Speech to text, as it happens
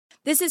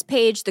This is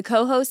Paige, the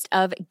co-host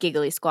of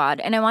Giggly Squad,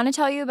 and I want to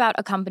tell you about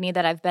a company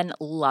that I've been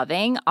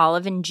loving,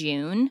 Olive &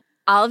 June.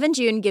 Olive &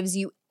 June gives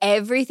you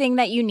everything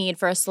that you need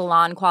for a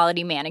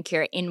salon-quality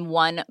manicure in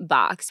one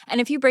box.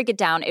 And if you break it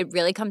down, it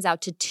really comes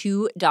out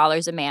to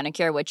 $2 a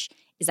manicure, which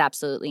is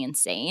absolutely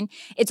insane.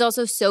 It's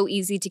also so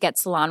easy to get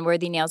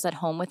salon-worthy nails at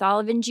home with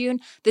Olive & June.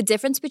 The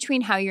difference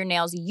between how your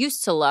nails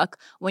used to look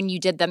when you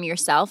did them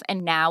yourself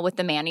and now with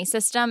the Mani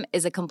system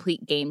is a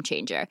complete game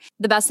changer.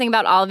 The best thing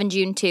about Olive &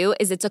 June, too,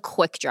 is it's a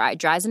quick dry.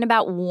 Dries in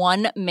about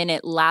 1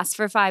 minute, lasts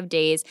for 5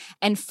 days,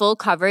 and full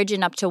coverage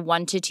in up to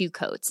 1 to 2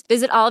 coats.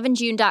 Visit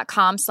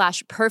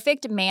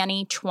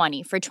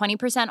oliveandjune.com/perfectmani20 for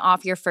 20%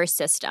 off your first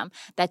system.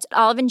 That's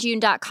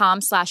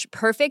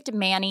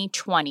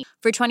oliveandjune.com/perfectmani20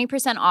 for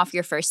 20% off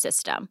your first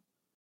system.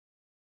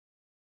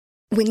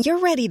 When you're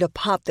ready to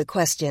pop the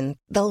question,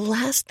 the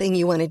last thing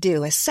you want to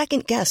do is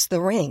second-guess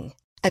the ring.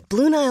 At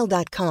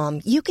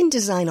BlueNile.com, you can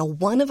design a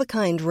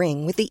one-of-a-kind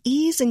ring with the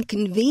ease and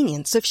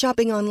convenience of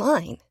shopping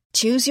online.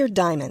 Choose your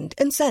diamond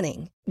and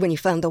setting. When you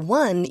find the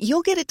one,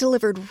 you'll get it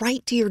delivered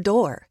right to your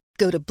door.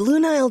 Go to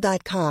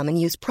BlueNile.com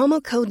and use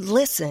promo code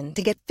LISTEN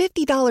to get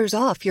 $50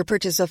 off your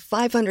purchase of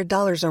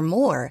 $500 or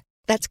more.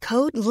 That's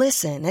code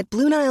LISTEN at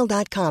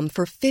BlueNile.com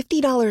for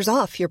 $50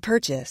 off your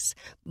purchase.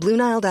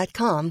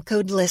 BlueNile.com,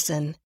 code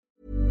LISTEN.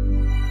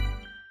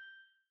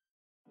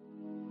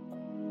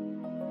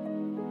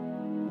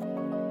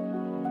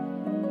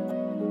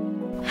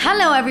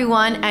 Hello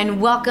everyone,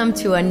 and welcome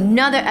to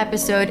another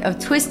episode of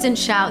Twist and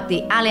Shout,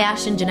 the Ali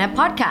Ash and Jeanette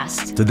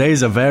podcast. Today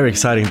is a very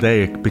exciting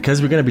day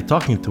because we're going to be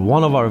talking to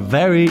one of our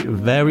very,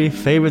 very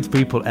favorite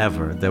people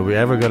ever that we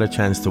ever got a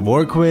chance to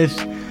work with,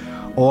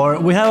 or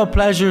we have a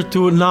pleasure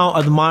to now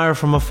admire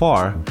from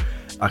afar.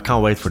 I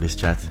can't wait for this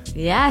chat.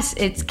 Yes,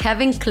 it's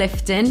Kevin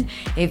Clifton.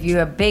 If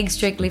you're a big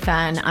Strictly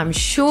fan, I'm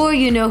sure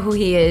you know who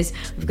he is.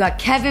 We've got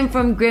Kevin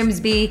from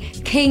Grimsby,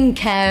 King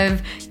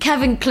Kev,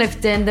 Kevin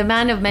Clifton, the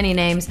man of many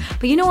names.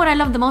 But you know what I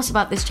love the most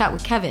about this chat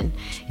with Kevin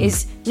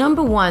is,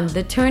 number one,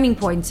 the turning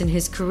points in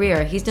his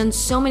career. He's done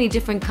so many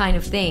different kind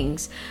of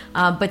things,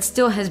 but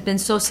still has been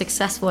so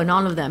successful in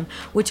all of them,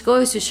 which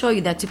goes to show you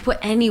that to put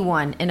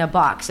anyone in a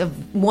box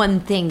of one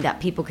thing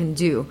that people can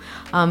do,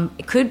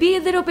 it could be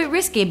a little bit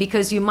risky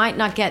because you might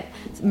not get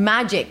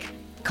magic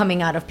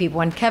coming out of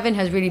people, and Kevin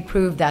has really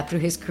proved that through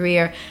his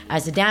career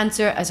as a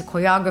dancer, as a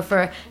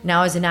choreographer,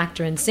 now as an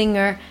actor and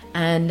singer,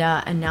 and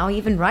now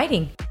even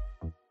writing.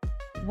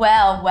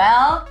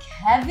 Well,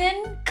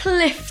 Kevin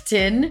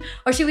Clifton,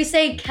 or should we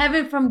say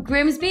Kevin from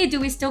Grimsby? Do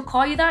we still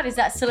call you that? Is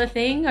that still a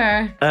thing,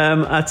 or?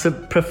 I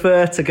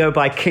prefer to go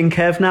by King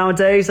Kev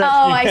nowadays.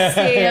 Actually. Oh, I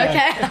see.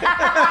 Okay.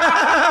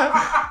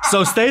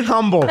 So stay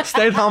humble. You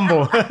stayed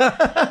humble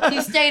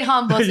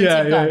since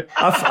you've gone.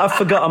 I've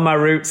forgotten my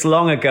roots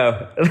long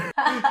ago.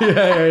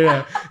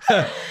 Yeah.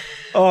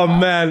 Oh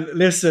man,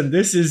 listen,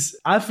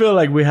 I feel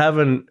like we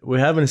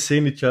haven't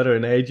seen each other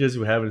in ages.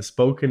 We haven't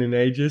spoken in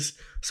ages.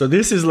 So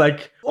this is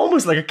like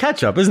almost like a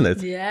catch up, isn't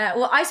it? Yeah.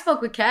 Well, I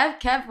spoke with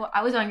Kev. Kev,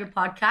 I was on your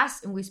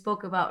podcast and we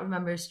spoke about,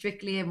 remember,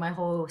 Strictly and my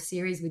whole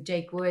series with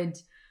Jake Wood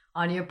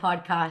on your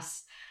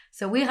podcast.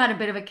 So we had a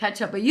bit of a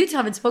catch up, but you two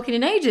haven't spoken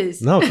in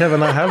ages. No,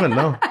 Kevin, I haven't,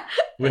 no.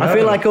 I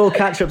feel like all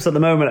catch-ups at the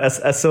moment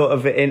are sort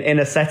of in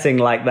a setting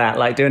like that,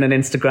 like doing an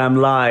Instagram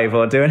live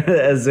or doing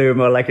a Zoom,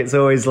 or like it's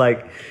always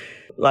like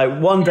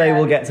one day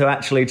we'll get to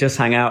actually just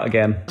hang out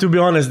again. To be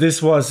honest,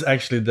 this was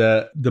actually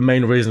the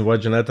main reason why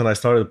Jeanette and I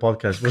started the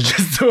podcast, was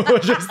just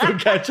to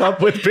catch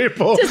up with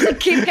people. Just to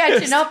keep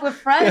catching up with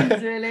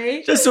friends,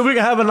 really. Just so we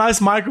can have a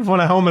nice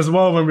microphone at home as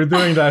well when we're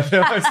doing that.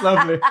 It's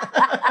lovely.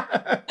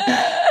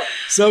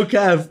 So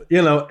Kev,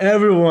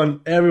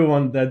 everyone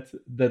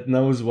that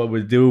knows what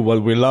we do,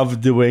 what we love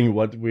doing,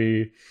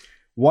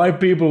 why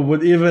people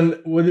would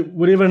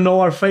even know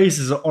our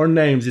faces or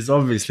names, is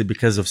obviously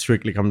because of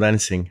Strictly Come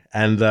Dancing.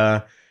 And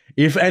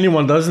if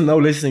anyone doesn't know,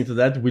 listening to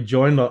that, we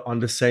joined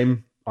on the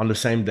same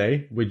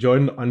day. We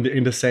joined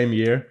in the same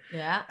year.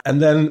 Yeah.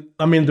 And then,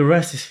 the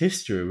rest is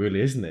history,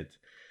 really, isn't it?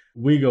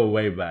 We go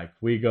way back.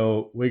 We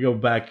go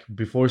back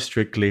before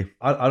Strictly.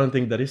 I don't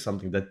think that is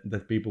something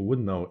that people would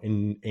know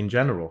in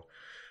general.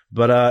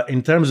 But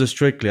in terms of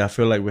Strictly, I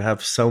feel like we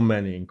have so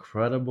many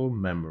incredible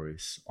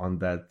memories on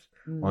that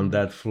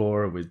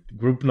floor, with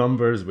group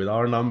numbers, with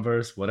our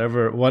numbers,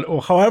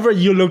 however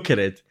you look at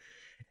it.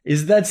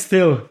 Is that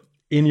still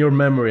in your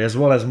memory as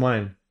well as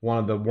mine? One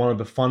of the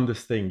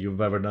funnest things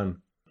you've ever done?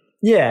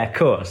 Yeah, of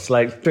course.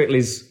 Like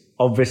Strictly's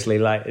obviously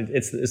like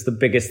it's the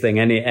biggest thing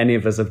any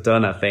of us have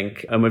done, I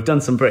think, and we've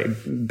done some pretty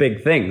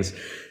big things.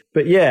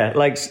 But yeah,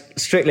 like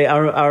Strictly,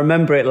 I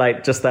remember it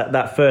like just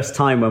that first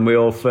time when we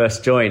all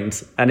first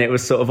joined, and it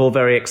was sort of all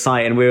very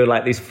exciting. We were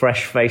like these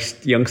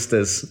fresh-faced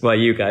youngsters. Well,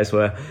 you guys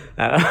were.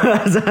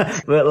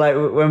 But like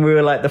when we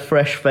were like the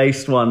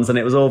fresh-faced ones, and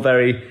it was all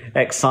very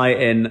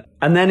exciting.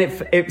 And then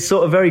it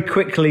sort of very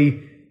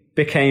quickly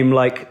became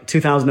like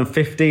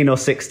 2015 or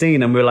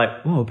 16, and we were like,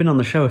 oh, we've been on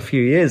the show a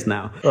few years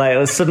now.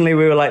 Like suddenly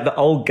we were like the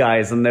old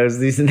guys, and there's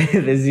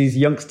these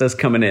youngsters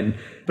coming in.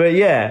 But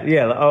yeah,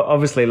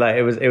 obviously, like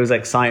it was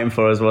exciting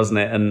for us, wasn't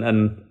it?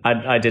 And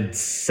I did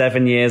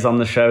 7 years on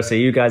the show, so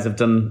you guys have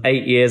done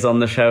 8 years on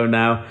the show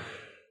now.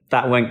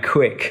 That went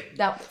quick.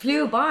 That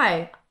flew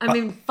by. I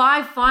mean,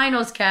 5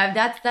 finals, Kev.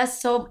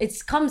 That's so. It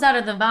comes out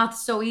of the mouth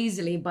so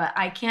easily, but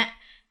I can't.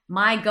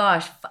 My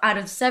gosh, out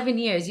of 7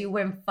 years, you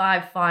win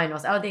 5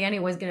 finals. I don't think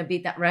anyone's going to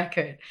beat that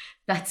record.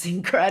 That's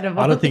incredible.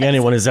 I don't think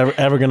anyone is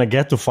ever going to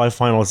get to 5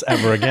 finals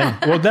ever again.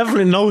 Well,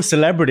 definitely no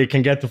celebrity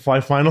can get to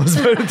 5 finals,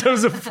 but in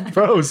terms of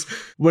pros.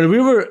 When we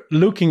were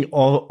looking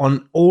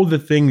on all the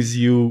things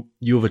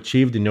you've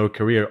achieved in your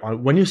career,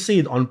 when you see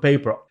it on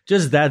paper,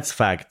 just that's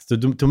fact.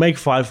 To make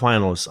 5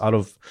 finals out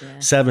of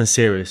 7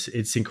 series,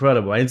 it's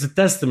incredible. And it's a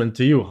testament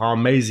to you, how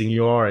amazing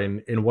you are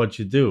in what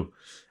you do.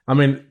 I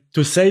mean,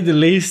 to say the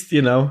least,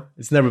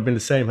 it's never been the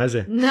same, has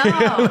it? No.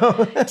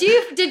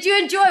 Did you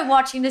enjoy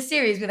watching the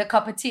series with a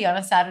cup of tea on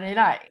a Saturday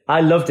night?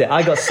 I loved it.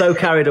 I got so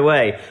carried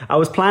away. I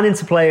was planning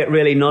to play it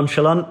really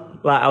nonchalant.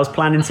 Like I was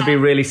planning to be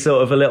really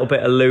sort of a little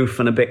bit aloof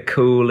and a bit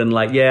cool and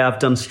like, yeah, I've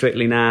done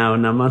Strictly now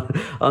and I'm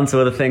on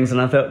to other things. And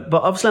I thought,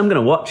 but obviously I'm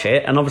going to watch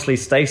it. And obviously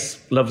Stace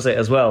loves it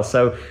as well.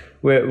 So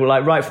we're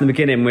like right from the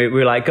beginning,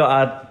 we like got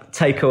our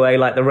take away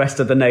like the rest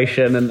of the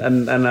nation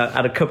and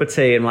had a cup of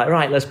tea and like,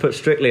 right, let's put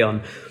Strictly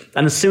on.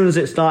 And as soon as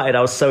it started,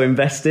 I was so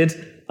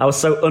invested. I was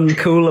so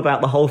uncool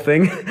about the whole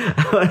thing.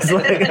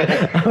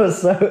 I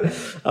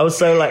was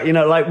so like,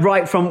 like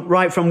right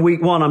from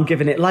week 1, I'm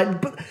giving it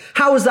like, but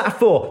how was that a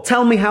 4?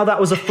 Tell me how that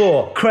was a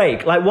 4.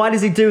 Craig, like, why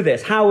does he do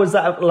this? How was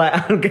that?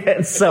 Like, I'm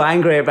getting so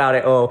angry about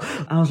it all.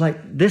 I was like,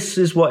 this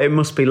is what it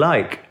must be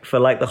like for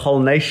like the whole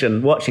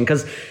nation watching.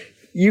 Cause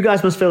you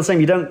guys must feel the same.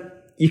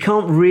 You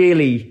can't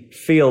really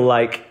feel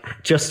like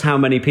just how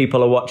many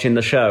people are watching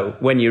the show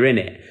when you're in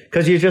it.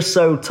 Because you're just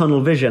so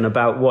tunnel vision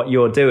about what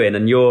you're doing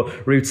and your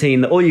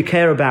routine that all you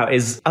care about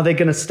is, are they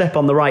going to step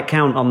on the right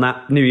count on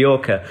that New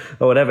Yorker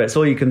or whatever? It's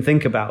all you can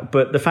think about.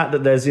 But the fact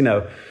that there's,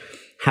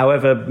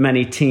 however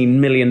many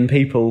million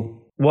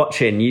people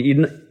watching,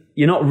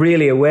 you're not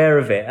really aware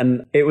of it.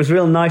 And it was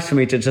real nice for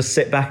me to just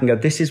sit back and go,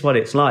 this is what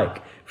it's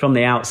like from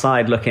the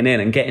outside looking in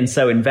and getting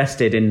so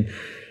invested in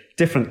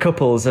different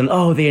couples and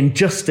the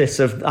injustice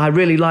of I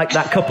really like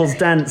that couple's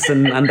dance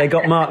and they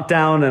got marked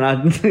down and I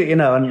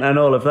and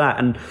all of that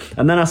and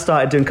then I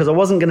started doing, because I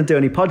wasn't going to do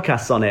any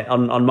podcasts on it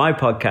on my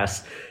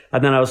podcast,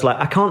 and then I was like,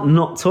 I can't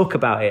not talk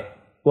about it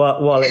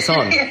while it's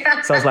on.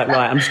 So I was like,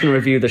 right, I'm just going to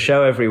review the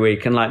show every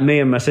week, and like me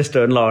and my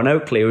sister and Lauren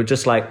Oakley were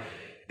just like,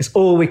 it's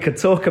all we could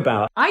talk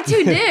about. I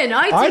tuned in.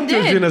 I tuned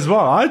in as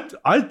well.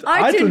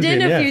 I tuned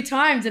in a few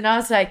times and I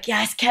was like,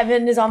 yes,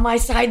 Kevin is on my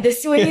side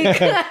this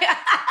week.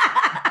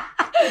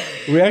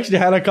 We actually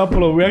had a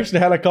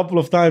couple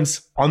of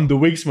times on the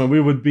weeks when we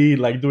would be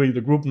like doing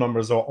the group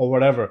numbers or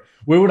whatever.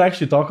 We would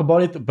actually talk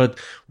about it, but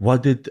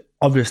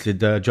obviously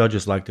the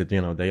judges liked it,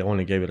 they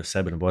only gave it a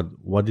 7, but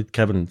what did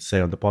Kevin say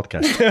on the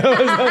podcast?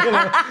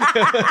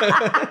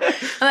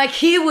 Like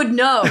he would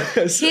know.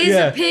 His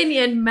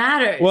opinion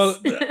matters.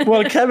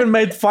 Well, Kevin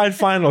made 5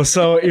 finals,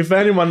 so if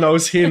anyone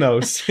knows, he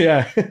knows.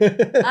 Yeah.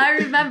 I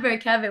remember,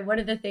 Kevin, one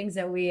of the things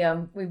that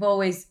we've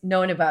always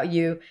known about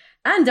you,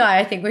 and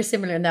I think we're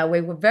similar in that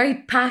way. We're very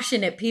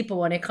passionate people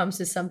when it comes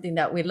to something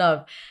that we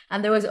love.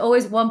 And there was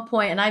always one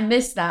point, and I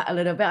missed that a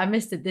little bit. I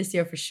missed it this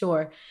year for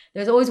sure.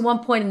 There was always one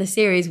point in the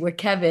series where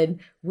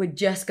Kevin would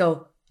just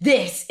go,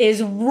 this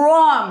is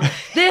wrong.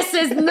 This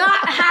is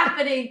not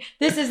happening.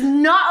 This is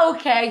not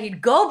okay.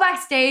 He'd go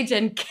backstage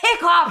and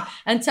kick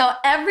off and tell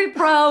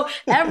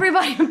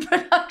everybody in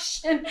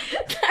production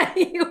that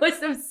he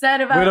was upset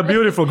about it. With a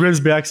beautiful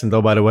Grimsby accent,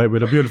 though, by the way.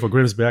 With a beautiful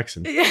Grimsby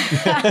accent.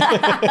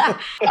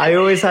 I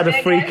always had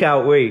a freak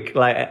out week,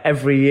 like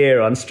every year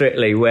on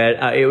Strictly,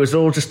 where it was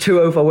all just too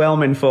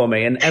overwhelming for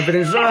me and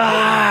everything's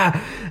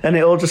and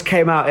it all just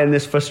came out in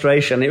this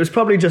frustration. It was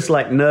probably just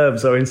like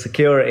nerves or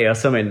insecurity or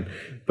something.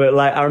 But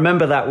like, I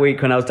remember that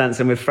week when I was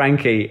dancing with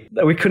Frankie,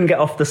 we couldn't get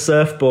off the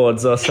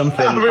surfboards or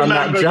something on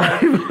that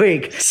jive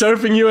week.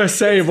 Surfing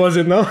USA, was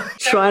it not?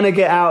 Trying to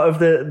get out of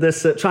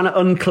trying to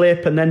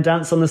unclip and then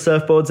dance on the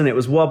surfboards, and it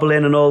was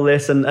wobbling and all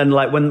this. And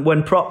like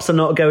when props are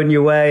not going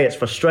your way, it's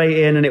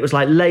frustrating. And it was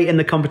like late in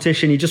the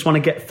competition, you just want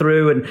to get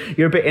through and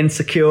you're a bit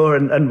insecure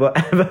and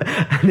whatever.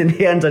 And in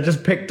the end, I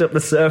just picked up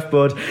the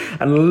surfboard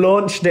and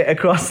launched it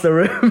across the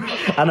room.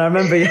 And I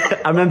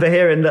remember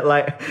hearing that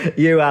like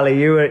you, Ali,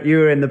 you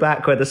were in the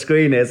back where the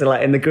screen is, and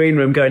like in the green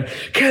room going,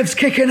 Kev's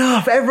kicking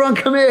off, everyone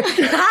come here.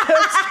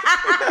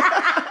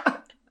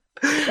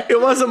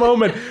 It was a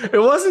moment. It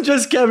wasn't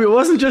just Kev, it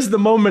wasn't just the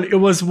moment, it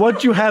was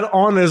what you had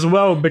on as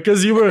well,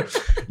 because you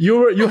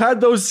had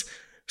those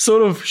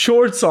sort of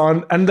shorts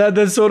on and that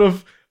sort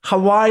of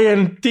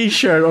Hawaiian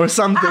t-shirt or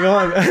something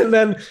on, and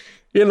then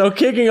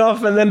kicking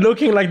off and then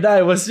looking like that.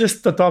 It was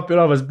just, to top it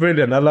off, was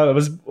brilliant. I love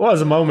it. It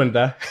was a moment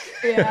there.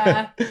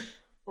 Yeah.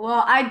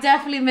 Well, I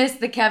definitely missed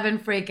the Kevin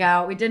freak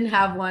out. We didn't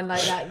have one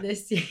like that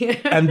this year.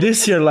 And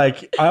this year,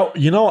 like, I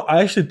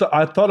actually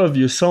I thought of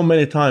you so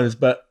many times,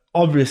 but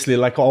obviously,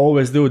 like I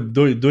always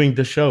doing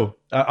the show.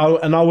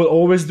 And I will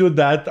always do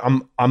that.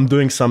 I'm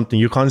doing something.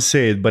 You can't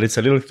say it, but it's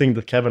a little thing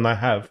that Kevin and I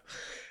have.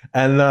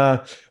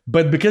 And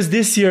but because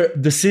this year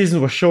the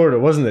season was shorter,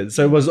 wasn't it?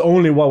 So it was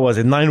only, what was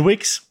it, 9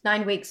 weeks?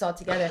 9 weeks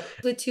altogether.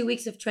 With 2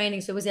 weeks of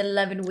training, so it was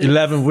 11 weeks.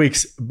 11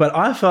 weeks. But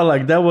I felt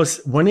like that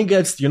was when it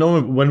gets,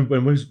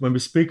 when we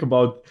speak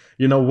about,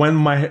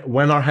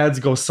 when our heads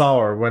go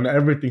sour, when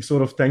everything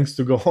sort of tends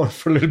to go on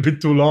for a little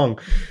bit too long.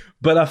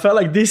 But I felt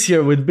like this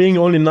year, with being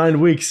only 9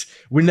 weeks,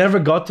 we never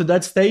got to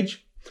that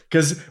stage.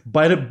 Because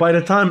by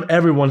the time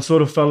everyone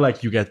sort of felt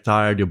like you get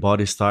tired, your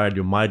body's tired,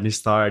 your mind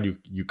is tired,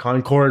 you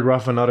can't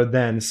choreograph another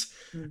dance,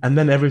 and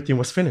then everything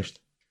was finished.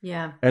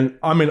 Yeah. And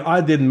I mean, I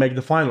didn't make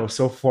the final,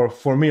 so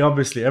for me,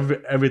 obviously,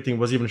 everything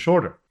was even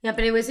shorter. Yeah,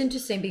 but it was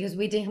interesting because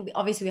we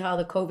had all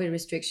the COVID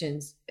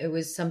restrictions. It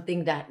was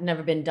something that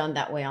never been done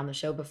that way on the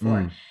show before.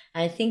 And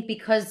I think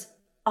because,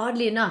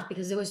 oddly enough,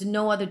 because there was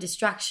no other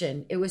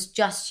distraction, it was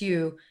just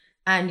you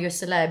and your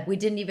celeb. We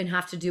didn't even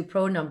have to do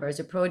pro numbers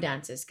or pro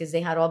dances because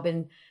they had all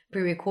been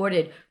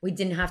pre-recorded. We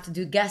didn't have to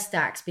do guest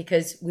acts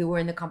because we were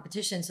in the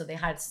competition. So they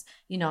had,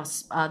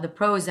 the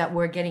pros that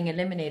were getting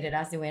eliminated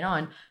as they went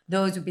on.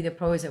 Those would be the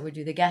pros that would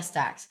do the guest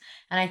acts.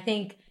 And I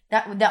think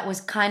that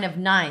was kind of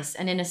nice.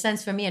 And in a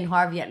sense, for me and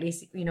Harvey, at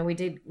least,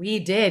 we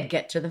did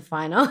get to the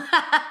final.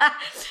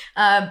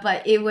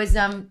 But it was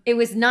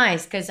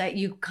nice because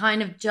you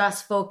kind of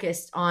just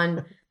focused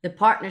on the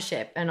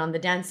partnership and on the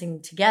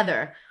dancing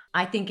together.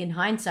 I think in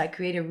hindsight,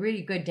 created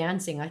really good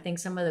dancing. I think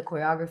some of the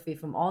choreography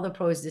from all the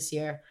pros this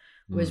year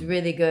was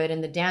really good,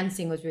 and the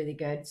dancing was really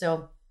good.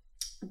 So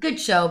good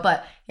show,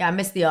 but yeah, I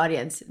missed the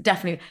audience.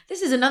 Definitely.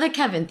 This is another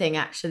Kevin thing,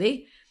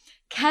 actually.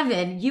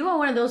 Kevin, you are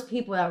one of those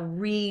people that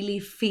really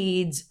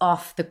feeds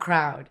off the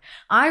crowd.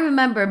 I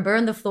remember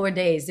Burn the Floor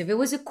days. If it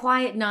was a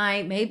quiet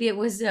night, maybe it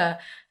was a,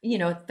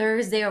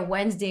 Thursday or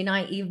Wednesday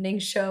night evening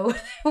show,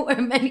 there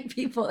were many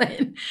people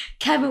in.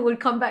 Kevin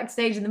would come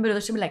backstage in the middle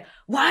of the show and be like,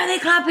 why are they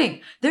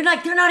clapping? They're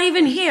not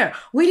even here.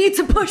 We need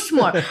to push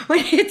more.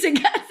 We need to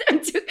get them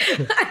to...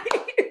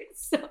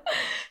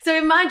 So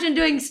imagine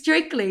doing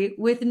Strictly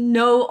with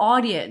no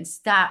audience.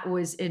 That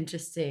was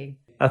interesting.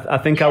 I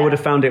think I would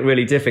have found it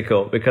really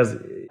difficult because,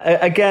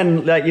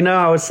 again, like,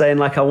 I was saying,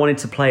 like, I wanted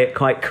to play it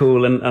quite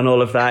cool and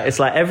all of that. It's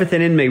like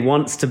everything in me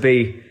wants to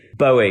be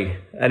Bowie,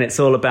 and it's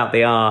all about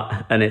the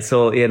art, and it's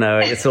all,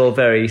 it's all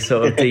very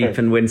sort of deep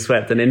and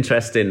windswept and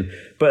interesting.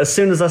 But as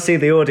soon as I see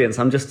the audience,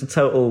 I'm just a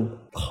total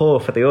whore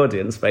for the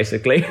audience,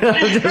 basically.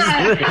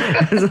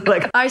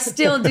 I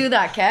still do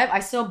that, Kev.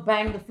 I still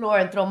bang the floor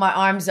and throw my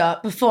arms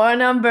up before a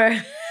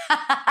number.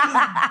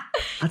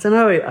 I don't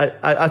know.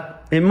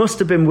 It must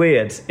have been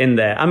weird in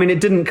there. I mean,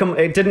 it didn't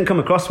come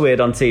across weird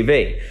on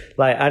TV.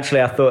 Like,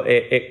 actually, I thought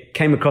it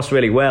came across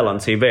really well on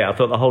TV. I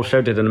thought the whole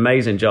show did an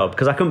amazing job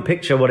because I couldn't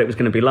picture what it was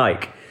going to be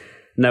like,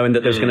 knowing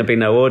that there was going to be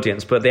no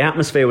audience, but the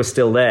atmosphere was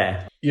still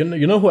there. You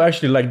know who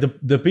actually, like,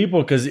 the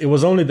people, because it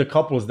was only the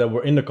couples that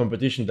were in the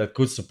competition that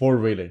could support,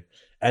 really.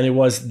 And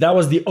that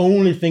was the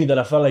only thing that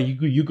I felt like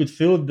you could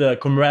feel the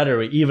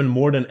camaraderie even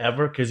more than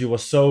ever because it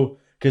was so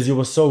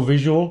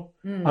visual.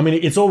 I mean,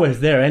 it's always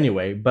there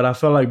anyway, but I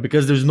felt like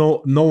because there's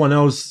no one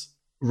else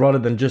rather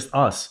than just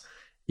us,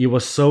 it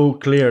was so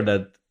clear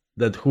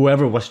that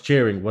whoever was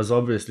cheering was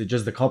obviously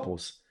just the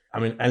couples. I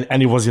mean,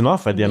 and it was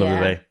enough at the end of the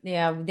day.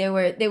 Yeah,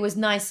 it was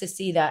nice to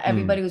see that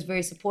everybody was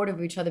very supportive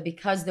of each other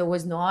because there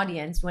was no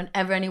audience.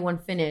 Whenever anyone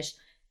finished,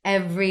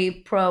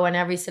 every pro and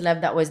every celeb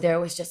that was there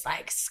was just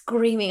like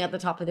screaming at the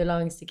top of their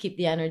lungs to keep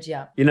the energy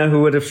up. You know who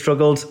would have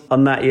struggled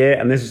on that year?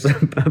 And this was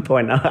a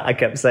point I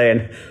kept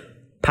saying,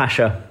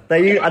 Pasha.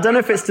 I don't know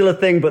if it's still a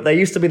thing, but there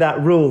used to be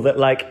that rule that,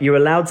 like, you're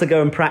allowed to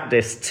go and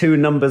practice 2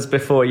 numbers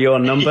before your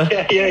number.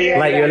 Like,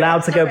 you're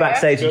allowed to go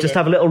backstage and just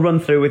have a little run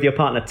through with your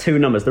partner, 2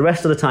 numbers. The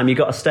rest of the time, you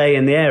got to stay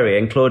in the area,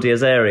 in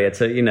Claudia's area,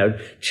 to,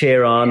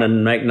 cheer on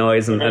and make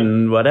noise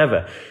and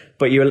whatever.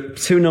 But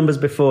 2 numbers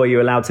before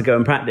you're allowed to go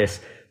and practice.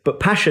 But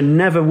Pasha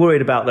never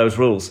worried about those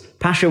rules.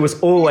 Pasha was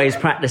always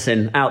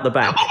practicing out the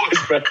back.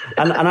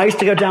 And I used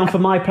to go down for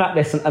my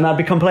practice and I'd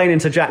be complaining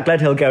to Jack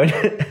Gledhill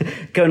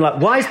going like,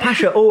 why is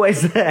Pasha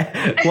always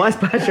there? Why is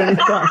Pasha in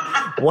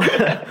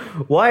the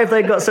why have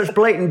they got such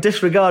blatant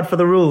disregard for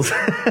the rules?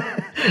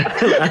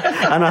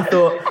 And I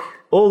thought,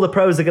 all the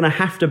pros are going to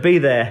have to be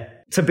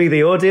there to be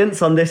the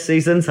audience on this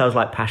season. So I was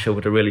like, Pasha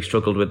would have really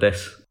struggled with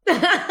this.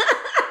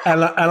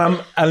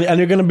 And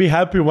you're gonna be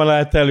happy when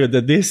I tell you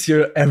that this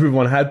year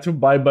everyone had to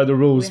abide by the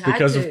rules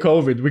because of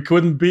COVID. We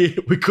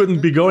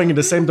couldn't be going in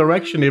the same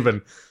direction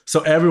even. So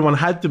everyone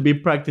had to be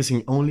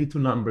practicing only 2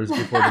 numbers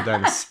before the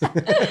dance.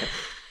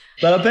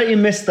 But I bet you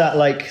missed that,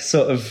 like,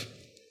 sort of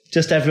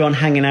just everyone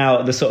hanging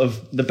out, the sort of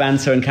the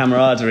banter and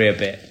camaraderie a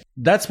bit.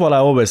 That's what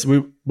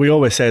we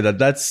always say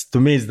that's, to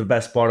me, is the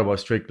best part about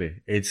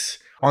Strictly. It's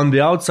on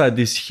the outside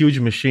this huge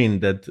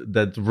machine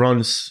that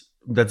runs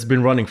that's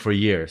been running for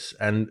years,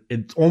 and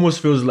it almost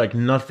feels like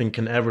nothing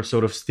can ever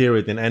sort of steer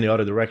it in any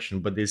other direction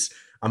but this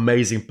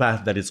amazing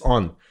path that it's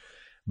on.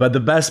 But the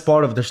best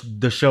part of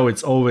the show,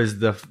 it's always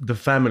the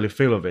family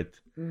feel of it,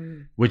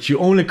 which you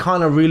only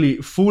kind of really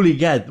fully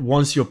get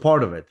once you're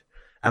part of it.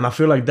 And I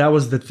feel like that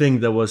was the thing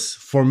that was,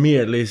 for me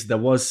at least, that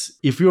was,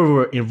 if you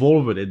were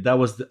involved with it, that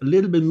was a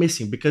little bit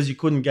missing because you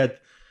couldn't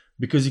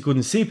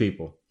see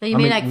people. So you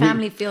mean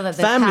family feel that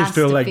the family cast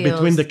feel like feels,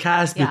 between the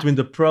cast, between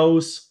the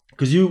pros,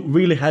 because you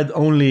really had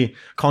only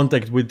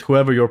contact with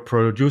whoever your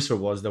producer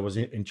was that was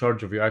in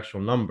charge of your actual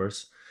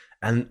numbers.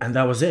 And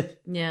that was it.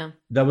 Yeah.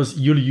 That was,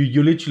 you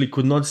literally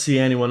could not see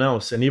anyone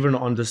else. And even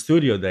on the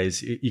studio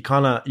days, you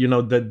kind of,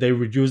 that they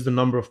reduced the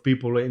number of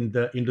people in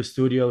the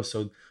studio.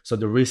 So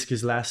the risk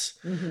is less.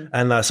 Mm-hmm.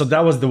 And so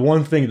that was the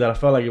one thing that I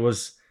felt like it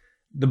was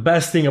the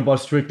best thing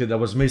about Strictly that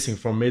was missing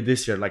from me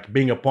this year. Like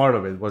being a part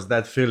of it was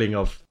that feeling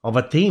of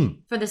a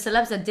team. For the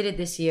celebs that did it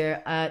this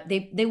year,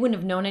 they wouldn't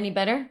have known any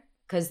better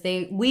because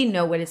we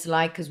know what it's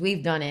like because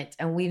we've done it.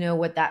 And we know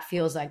what that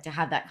feels like to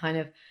have that kind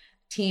of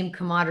team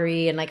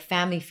camaraderie and like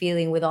family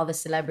feeling with all the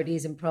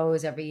celebrities and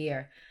pros every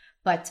year.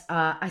 But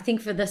I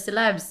think for the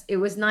celebs, it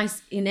was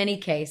nice in any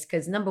case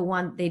because number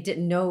one, they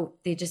didn't know,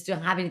 they just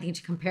don't have anything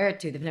to compare it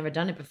to. They've never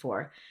done it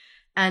before.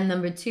 And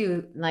number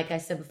two, like I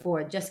said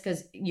before, just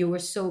because you were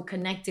so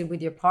connected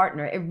with your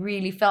partner, it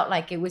really felt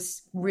like it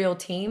was real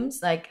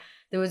teams. Like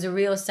there was a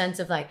real sense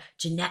of like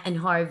Jeanette and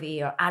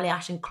Harvey or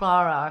Aliash and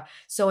Clara or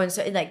so and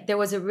so. Like there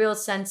was a real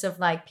sense of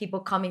like people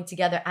coming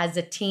together as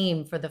a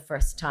team for the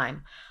first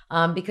time.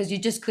 Because you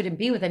just couldn't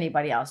be with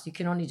anybody else. You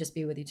can only just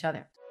be with each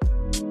other.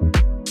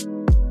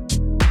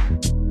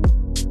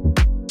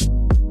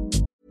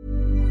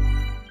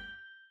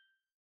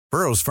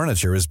 Burrow's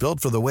furniture is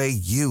built for the way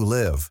you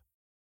live.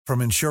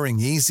 From ensuring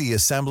easy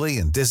assembly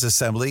and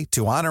disassembly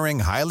to honoring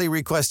highly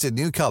requested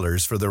new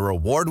colors for their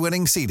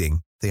award-winning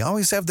seating, they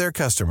always have their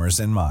customers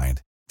in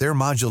mind. Their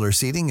modular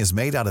seating is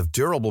made out of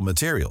durable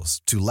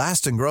materials to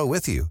last and grow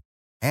with you.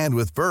 And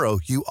with Burrow,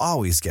 you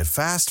always get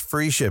fast,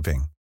 free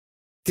shipping.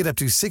 Get up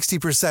to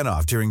 60%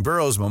 off during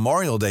Burrow's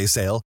Memorial Day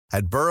sale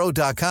at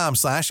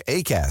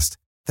burrow.com/ACAST.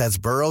 That's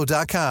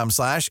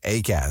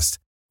burrow.com/ACAST.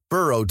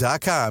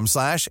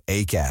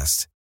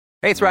 burrow.com/ACAST.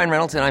 Hey, it's Ryan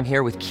Reynolds, and I'm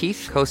here with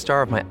Keith,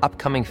 co-star of my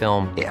upcoming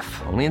film,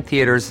 If, only in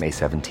theaters May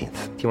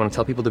 17th. Do you want to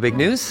tell people the big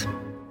news?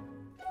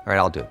 All right,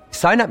 I'll do it.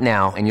 Sign up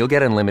now and you'll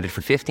get unlimited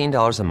for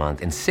 $15 a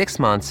month and 6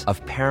 months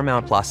of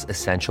Paramount Plus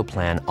Essential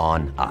Plan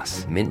on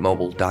us.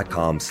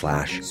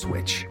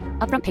 Mintmobile.com/switch.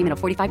 Upfront payment of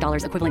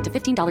 $45 equivalent to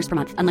 $15 per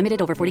month.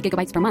 Unlimited over 40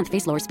 gigabytes per month.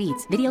 Face lower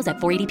speeds. Videos at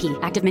 480p.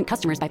 Active Mint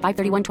customers by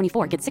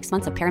 531.24 get 6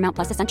 months of Paramount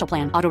Plus Essential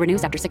Plan. Auto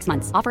renews after 6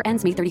 months. Offer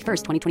ends May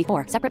 31st,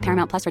 2024. Separate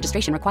Paramount Plus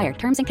registration required.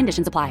 Terms and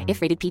conditions apply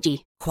if rated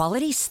PG.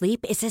 Quality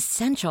sleep is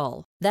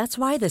essential. That's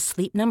why the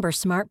Sleep Number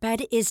Smart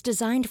Bed is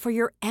designed for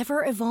your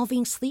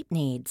ever-evolving sleep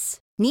needs.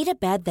 Need a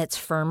bed that's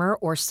firmer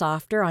or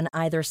softer on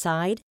either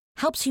side?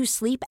 Helps you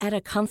sleep at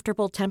a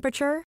comfortable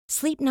temperature?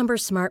 Sleep Number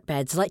Smart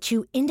Beds let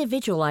you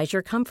individualize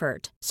your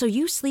comfort, so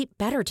you sleep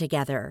better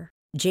together.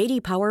 J.D.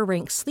 Power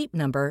ranks Sleep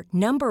Number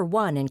number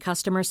 1 in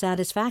customer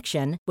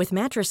satisfaction with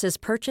mattresses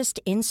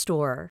purchased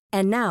in-store.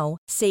 And now,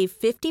 save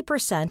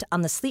 50%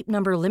 on the Sleep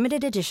Number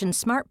Limited Edition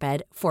Smart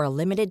Bed for a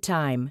limited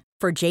time.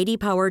 For J.D.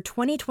 Power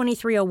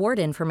 2023 award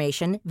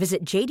information,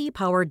 visit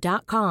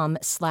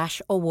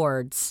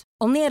jdpower.com/awards.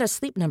 Only at a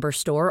Sleep Number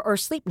store or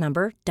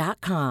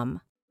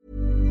sleepnumber.com.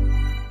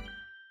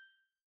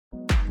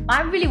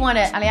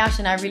 Aliash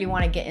and I really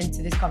want to get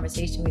into this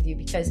conversation with you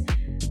because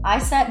I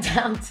sat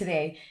down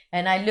today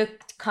and I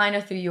looked kind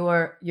of through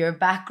your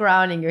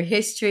background and your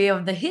history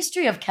of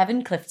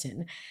Kevin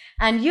Clifton.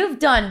 And you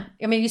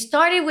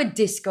started with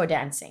disco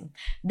dancing.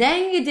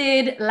 Then you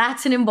did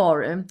Latin and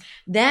ballroom.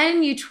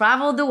 Then you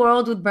traveled the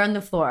world with Burn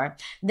the Floor.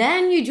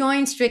 Then you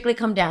joined Strictly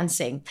Come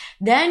Dancing.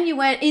 Then you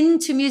went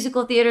into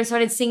musical theater and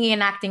started singing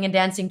and acting and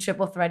dancing,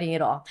 triple threading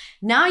it all.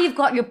 Now you've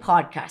got your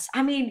podcast.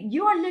 I mean,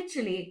 you are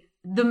literally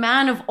the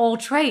man of all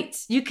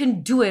trades. You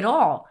can do it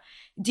all.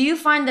 Do you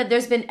find that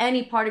there's been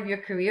any part of your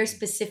career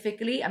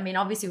specifically? I mean,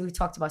 obviously we've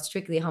talked about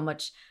Strictly, how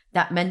much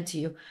that meant to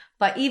you.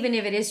 But even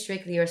if it is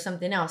Strictly or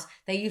something else,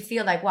 that you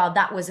feel like, wow,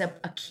 that was a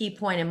key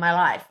point in my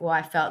life where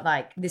I felt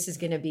like this is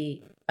going to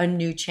be a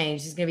new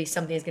change. This is going to be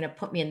something that's going to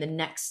put me in the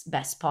next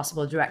best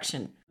possible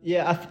direction.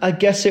 Yeah, I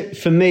guess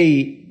for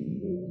me,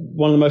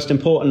 one of the most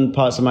important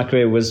parts of my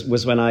career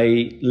was when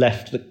I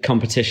left the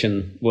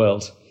competition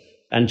world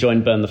and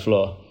joined Burn the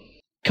Floor.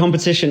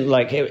 Competition,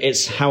 like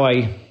it's how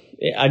I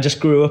just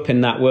grew up in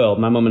that world.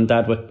 My mum and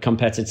dad were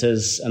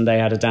competitors and they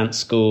had a dance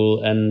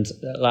school, and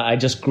I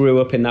just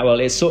grew up in that world.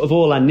 It's sort of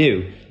all I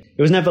knew.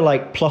 It was never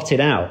like plotted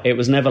out. It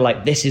was never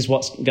like, this is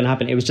what's going to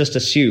happen. It was just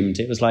assumed.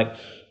 It was like,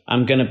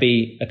 I'm going to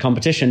be a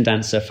competition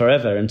dancer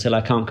forever until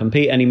I can't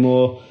compete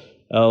anymore.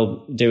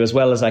 I'll do as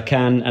well as I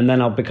can, and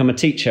then I'll become a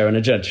teacher and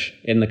a judge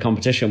in the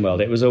competition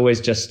world. It was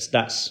always just,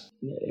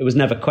 it was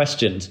never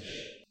questioned.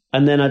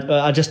 And then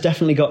I just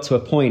definitely got to a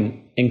point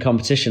in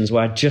competitions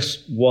where I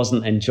just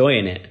wasn't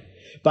enjoying it.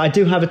 But I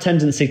do have a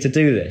tendency to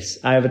do this.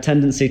 I have a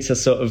tendency to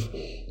sort of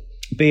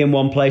be in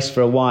one place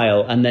for a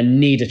while and then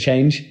need a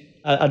change.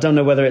 I don't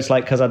know whether it's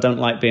like because I don't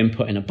like being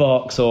put in a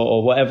box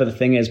or whatever the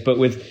thing is, but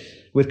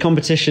with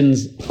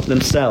competitions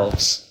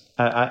themselves,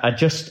 I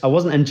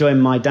wasn't enjoying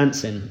my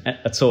dancing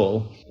at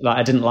all. Like,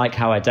 I didn't like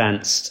how I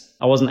danced.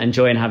 I wasn't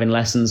enjoying having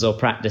lessons or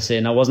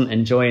practicing. I wasn't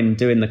enjoying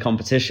doing the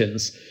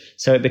competitions.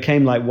 So it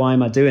became like, why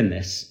am I doing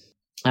this?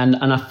 And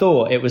I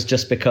thought it was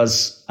just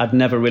because I'd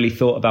never really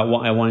thought about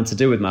what I wanted to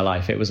do with my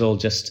life. It was all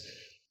just,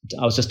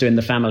 I was just doing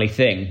the family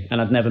thing, and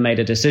I'd never made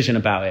a decision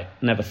about it,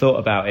 never thought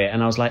about it.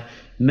 And I was like,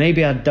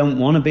 maybe I don't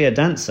want to be a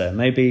dancer.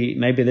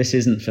 Maybe this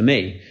isn't for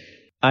me.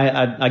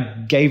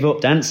 I gave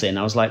up dancing.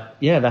 I was like,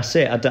 yeah, that's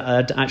it.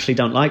 I actually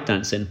don't like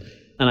dancing.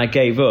 And I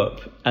gave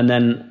up. And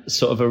then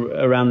sort of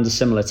around a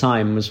similar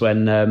time was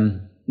when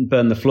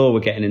Burn the Floor were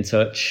getting in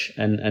touch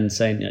and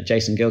saying,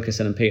 Jason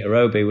Gilkison and Peter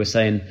Roby were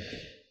saying,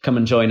 come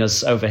and join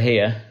us over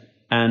here.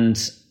 And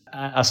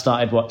I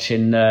started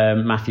watching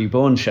Matthew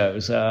Bourne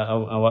shows.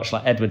 I watched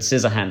like Edward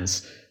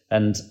Scissorhands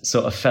and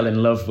sort of fell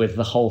in love with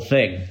the whole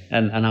thing.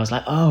 And I was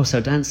like, oh, so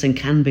dancing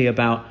can be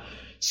about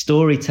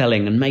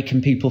storytelling and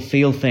making people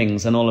feel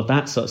things and all of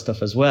that sort of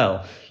stuff as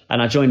well.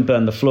 And I joined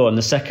Burn the Floor. And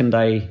the second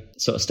I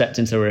sort of stepped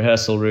into a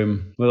rehearsal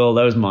room with all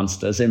those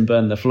monsters in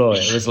Burn the Floor,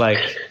 it was like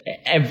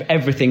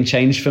everything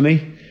changed for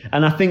me.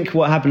 And I think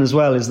what happened as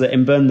well is that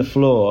in Burn the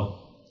Floor,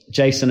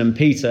 Jason and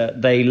Peter,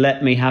 they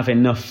let me have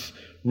enough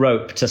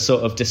rope to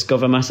sort of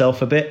discover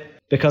myself a bit,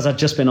 because I'd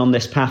just been on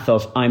this path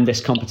of, I'm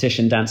this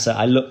competition dancer,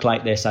 I look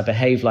like this, I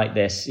behave like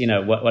this,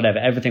 whatever.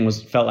 Everything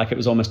felt like it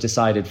was almost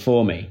decided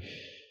for me.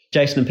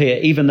 Jason and Peter,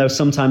 even though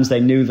sometimes they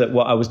knew that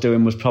what I was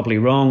doing was probably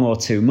wrong or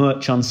too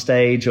much on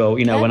stage, or,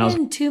 when I was...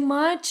 Too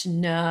much?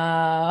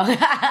 No.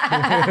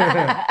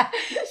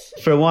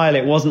 For a while,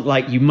 it wasn't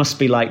like, you must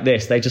be like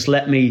this. They just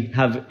let me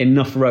have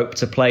enough rope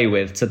to play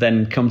with to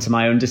then come to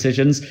my own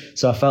decisions.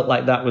 So I felt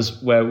like that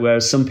was where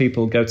some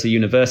people go to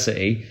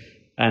university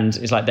and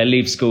it's like they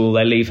leave school,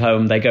 they leave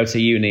home, they go to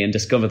uni and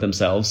discover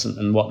themselves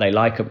and what they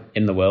like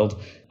in the world.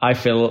 I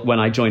feel when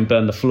I joined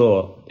Burn the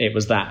Floor, it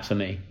was that for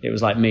me. It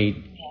was like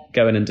me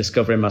going and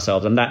discovering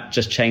myself. And that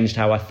just changed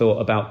how I thought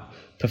about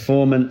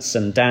performance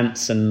and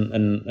dance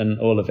and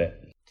all of it.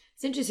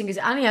 It's interesting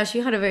because Aniash,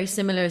 you had a very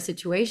similar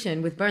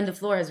situation with Burn the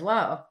Floor as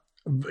well.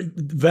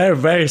 Very,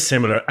 very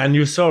similar. And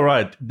you're so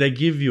right.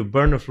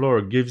 Burn the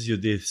Floor gives you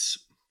this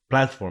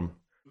platform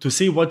to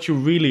see what you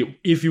really,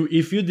 if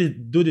you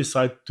do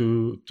decide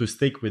to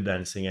stick with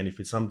dancing, and if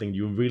it's something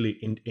you really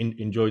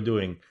enjoy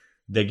doing,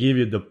 they give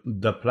you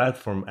the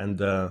platform and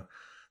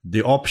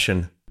the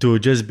option to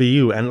just be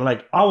you. And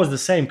like, I was the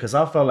same, because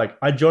I felt like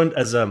I joined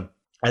as a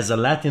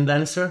Latin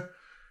dancer,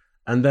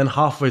 and then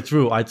halfway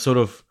through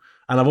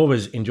and I've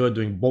always enjoyed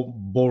doing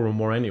ballroom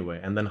more anyway.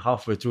 And then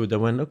halfway through, they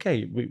went,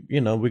 okay,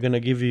 we're going to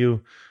give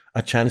you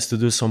a chance to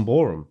do some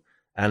ballroom.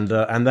 And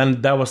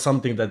then that was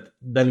something that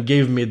then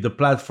gave me the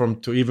platform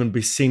to even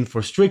be seen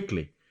for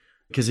Strictly.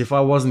 Because if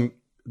I wasn't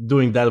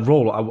doing that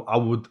role, I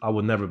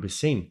would never be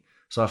seen.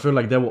 So I feel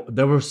like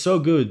they were so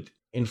good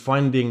in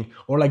finding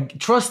or like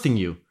trusting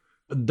you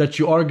that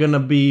you are going to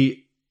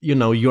be,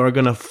 you are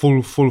going to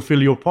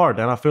fulfill your part.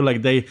 And I feel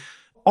like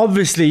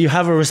obviously you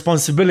have a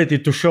responsibility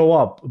to show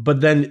up,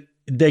 but then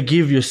they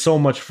give you so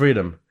much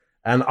freedom.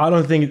 And I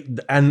don't think,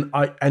 and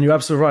you're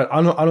absolutely right.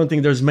 I don't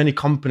think there's many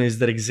companies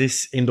that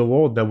exist in the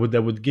world that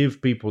would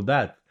give people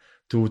that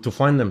to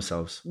find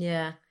themselves.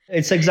 Yeah,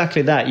 it's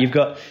exactly that. You've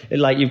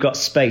got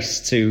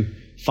space to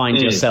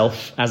find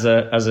yourself as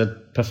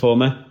a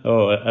performer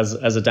or as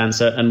a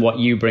dancer and what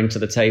you bring to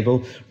the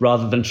table,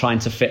 rather than trying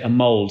to fit a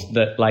mold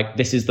that like,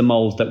 this is the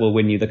mold that will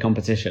win you the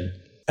competition.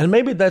 And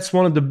maybe that's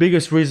one of the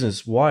biggest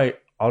reasons why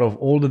out of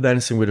all the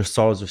Dancing with the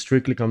Stars or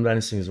Strictly Come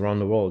Dancings around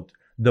the world,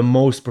 the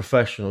most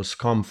professionals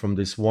come from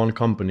this one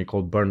company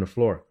called Burn the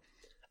Floor.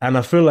 And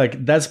I feel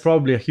like that's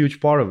probably a huge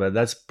part of it.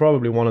 That's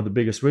probably one of the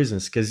biggest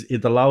reasons, because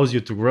it allows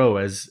you to grow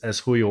as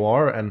who you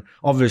are. And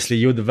obviously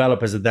you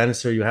develop as a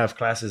dancer, you have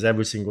classes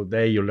every single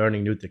day, you're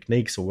learning new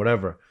techniques or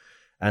whatever.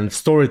 And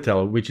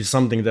storytell, which is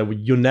something that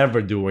you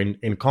never do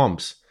in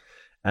comps.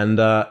 And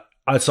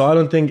so I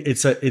don't think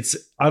it's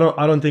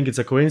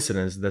a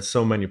coincidence that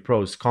so many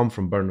pros come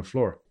from Burn the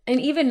Floor. And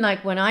even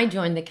like when I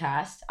joined the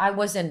cast, I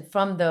wasn't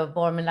from the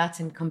Ballroom and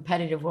Latin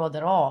competitive world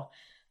at all.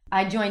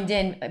 I joined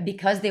in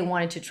because they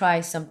wanted to try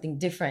something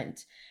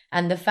different.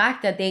 And the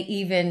fact that they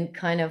even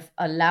kind of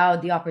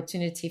allowed the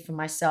opportunity for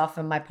myself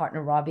and my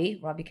partner, Robbie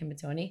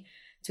Kimbatoni,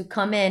 to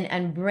come in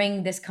and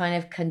bring this kind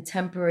of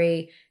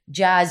contemporary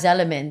jazz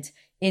element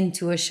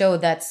into a show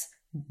that's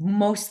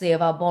mostly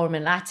about Ballroom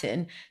and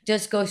Latin,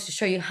 just goes to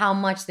show you how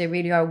much they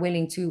really are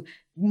willing to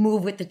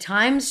move with the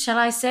times, shall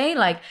I say?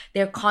 Like,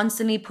 they're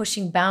constantly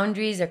pushing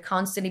boundaries. They're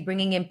constantly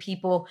bringing in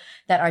people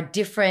that are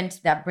different,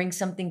 that bring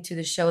something to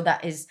the show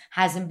that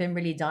hasn't been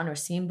really done or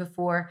seen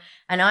before.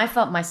 And I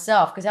felt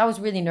myself, because I was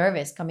really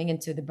nervous coming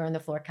into the Burn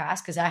the Floor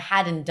cast, because I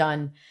hadn't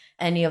done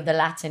any of the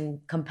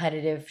Latin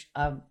competitive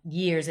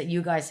years that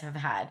you guys have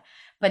had.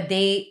 but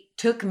they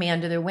took me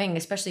under their wing,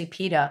 especially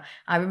Peta.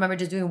 I remember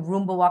just doing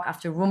Roomba walk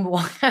after Roomba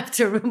walk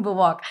after Roomba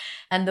walk.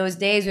 And those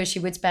days where she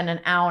would spend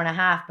an hour and a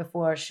half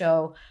before a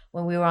show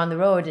when we were on the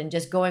road and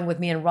just going with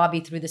me and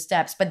Robbie through the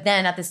steps. But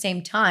then at the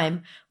same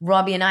time,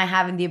 Robbie and I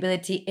having the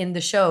ability in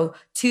the show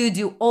to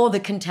do all the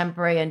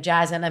contemporary and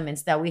jazz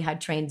elements that we had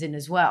trained in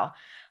as well.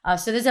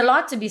 So there's a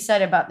lot to be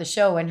said about the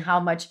show and how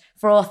much,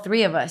 for all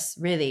three of us,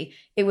 really,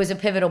 it was a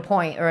pivotal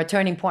point or a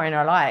turning point in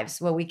our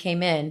lives where we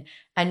came in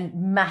and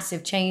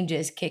massive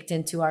changes kicked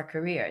into our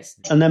careers.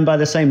 And then by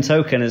the same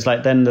token, it's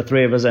like then the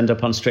three of us end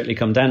up on Strictly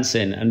Come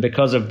Dancing. And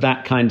because of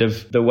that kind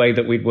of the way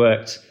that we'd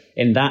worked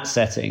in that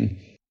setting,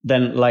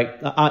 then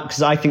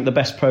because I think the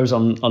best pros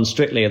on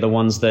Strictly are the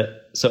ones that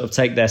sort of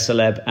take their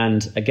celeb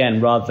and, again,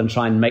 rather than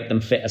try and make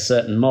them fit a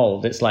certain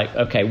mold, it's like,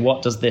 okay,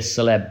 what does this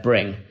celeb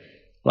bring?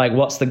 Like,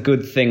 what's the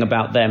good thing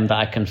about them that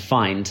I can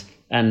find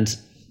and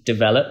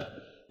develop?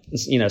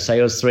 You know, say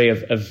us three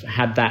have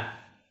had that,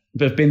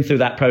 have been through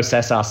that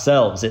process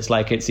ourselves. It's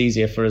like it's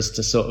easier for us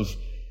to sort of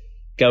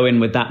go in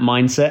with that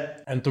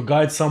mindset. And to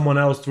guide someone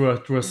else through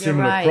a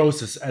similar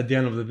process at the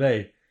end of the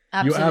day.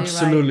 You're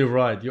absolutely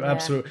right. You're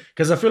absolutely,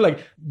 because I feel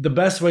like the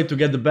best way to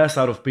get the best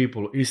out of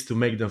people is to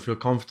make them feel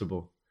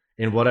comfortable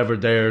in whatever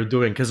they're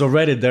doing. Because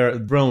already they're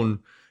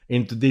thrown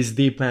into this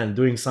deep end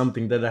doing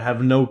something that I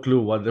have no clue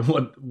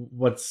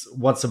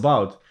what's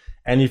about.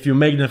 And if you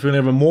make them feel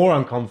even more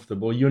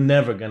uncomfortable, you're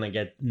never gonna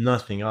get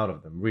nothing out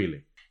of them,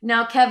 really.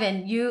 Now,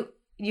 Kevin,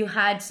 you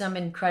had some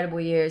incredible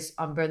years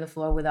on Burn the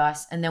Floor with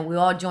us, and then we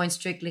all joined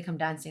Strictly Come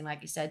Dancing,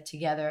 like you said,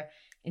 together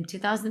in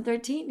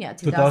 2013. Yeah,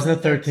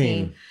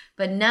 2013.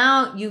 But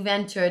now you've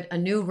entered a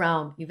new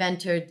realm. You've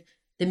entered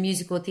the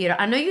musical theater.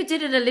 I know you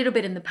did it a little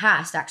bit in the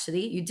past,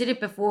 actually. You did it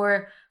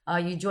before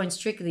you joined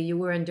Strictly. You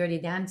were in Dirty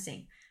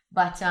Dancing.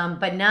 But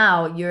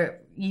now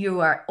you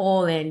are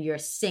all in. You're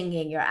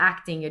singing, you're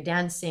acting, you're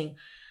dancing.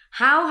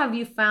 How have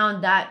you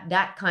found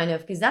that kind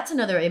of, because that's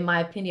another, in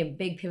my opinion,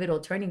 big pivotal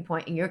turning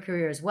point in your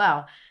career as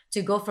well,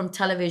 to go from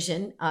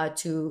television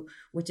to,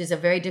 which is a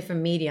very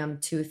different medium,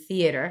 to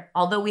theater.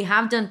 Although we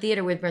have done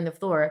theater with Burn the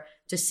Floor,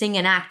 to sing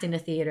and act in a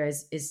theater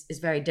is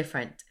very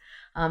different.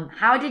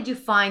 How did you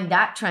find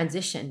that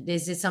transition?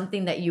 Is it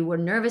something that you were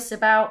nervous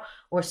about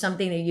or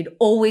something that you'd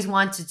always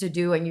wanted to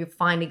do and you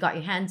finally got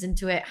your hands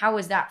into it? How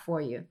was that for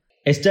you?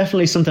 It's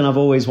definitely something I've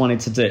always wanted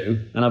to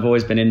do and I've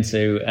always been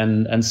into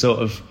and sort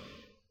of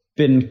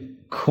been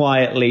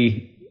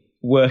quietly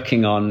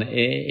working on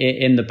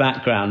in the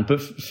background.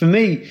 But for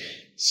me,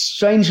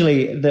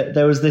 strangely,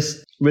 there was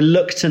this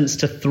reluctance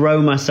to throw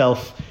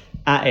myself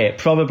at it,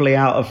 probably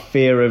out of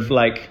fear of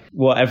like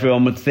what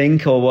everyone would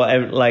think or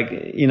whatever, like,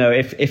 you know,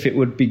 if it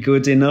would be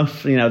good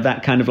enough, you know,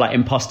 that kind of like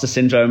imposter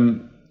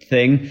syndrome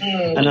thing.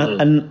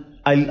 And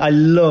I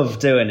love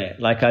doing it.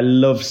 Like I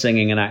love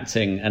singing and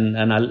acting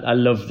and I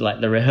love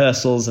like the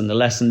rehearsals and the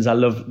lessons. I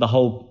love the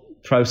whole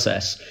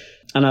process.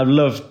 And I've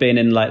loved being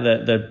in like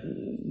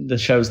the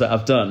shows that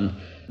I've done.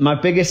 My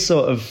biggest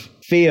sort of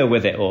fear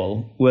with it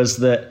all was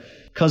that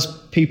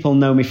because people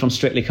know me from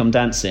Strictly Come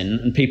Dancing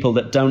and people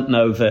that don't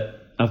know that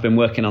I've been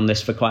working on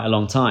this for quite a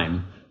long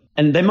time,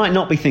 and they might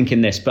not be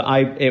thinking this, but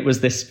it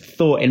was this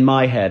thought in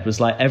my head was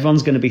like,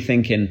 everyone's going to be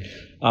thinking,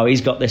 oh,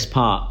 he's got this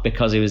part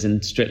because he was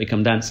in Strictly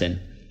Come Dancing.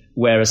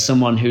 Whereas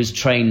someone who's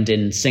trained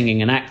in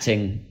singing and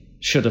acting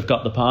should have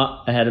got the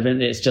part ahead of him.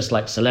 It's just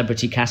like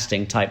celebrity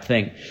casting type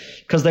thing.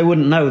 Because they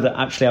wouldn't know that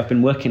actually I've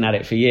been working at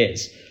it for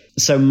years.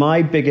 So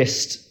my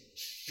biggest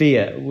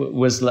fear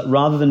was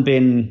rather than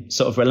being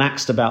sort of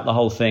relaxed about the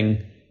whole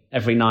thing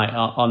every night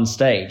on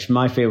stage,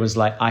 my fear was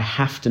like, I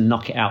have to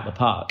knock it out the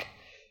park.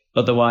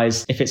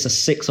 Otherwise, if it's a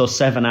 6 or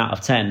 7 out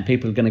of 10,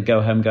 people are going to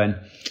go home going,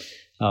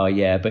 oh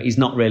yeah, but he's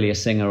not really a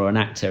singer or an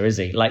actor, is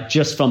he? Like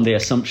just from the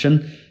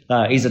assumption,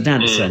 he's a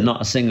dancer,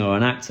 not a singer or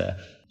an actor.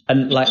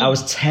 And like I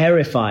was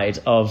terrified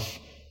of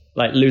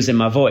like losing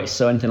my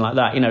voice or anything like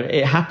that. You know,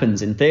 it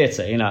happens in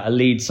theatre. You know, a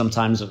lead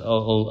sometimes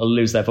will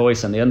lose their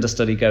voice and the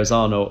understudy goes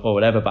on or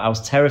whatever. But I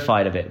was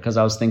terrified of it because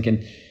I was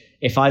thinking,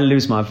 if I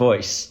lose my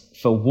voice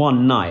for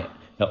one night,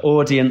 the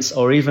audience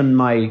or even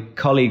my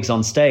colleagues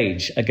on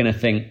stage are going to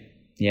think,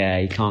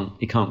 yeah, he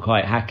can't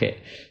quite hack it.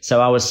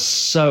 So I was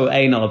so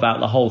anal about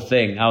the whole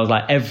thing. I was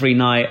like, every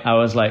night I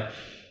was like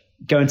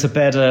going to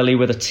bed early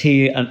with a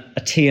tea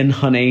and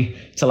honey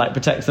to like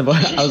protect the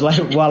voice. I was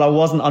like, while I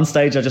wasn't on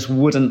stage, I just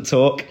wouldn't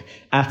talk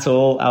at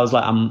all. I was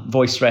like, I'm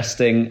voice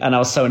resting, and I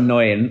was so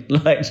annoying.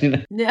 Like, you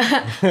know.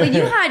 Yeah, but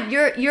you had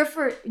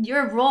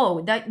your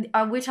role that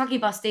we're talking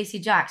about Stacey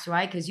Jacks,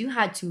 right? Because you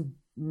had to.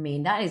 I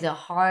mean, that is a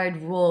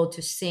hard role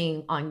to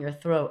sing on your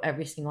throat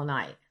every single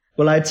night.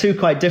 Well, I had two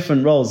quite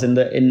different roles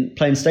in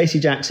playing Stacey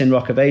Jacks in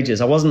Rock of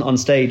Ages. I wasn't on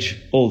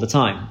stage all the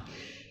time,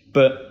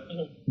 but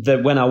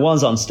when I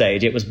was on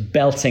stage, it was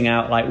belting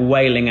out, like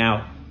wailing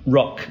out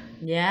rock.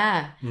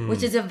 Yeah,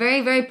 which is a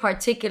very, very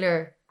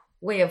particular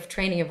way of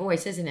training your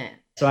voice, isn't it?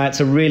 So I had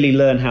to really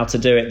learn how to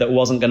do it that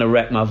wasn't going to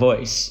wreck my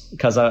voice,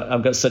 because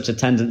I've got such a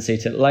tendency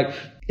to, like,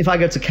 if I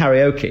go to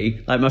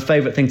karaoke, like my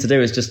favorite thing to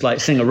do is just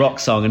like sing a rock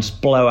song and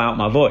just blow out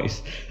my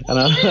voice. And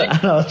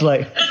I was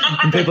like,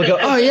 and people go,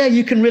 oh yeah,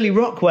 you can really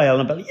rock wail.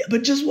 And I'm like, yeah,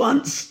 but just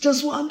once.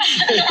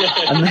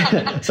 And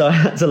then, so I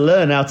had to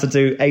learn how to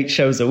do 8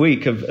 shows a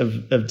week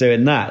of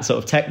doing that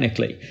sort of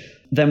technically.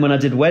 Then when I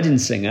did Wedding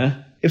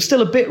Singer, it was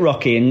still a bit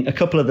rocky in a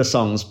couple of the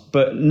songs,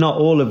 but not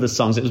all of the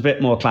songs. It was a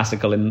bit more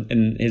classical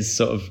in his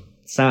sort of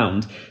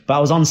sound. But I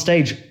was on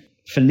stage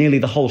for nearly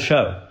the whole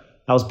show.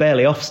 I was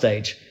barely off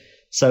stage.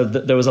 So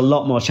there was a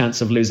lot more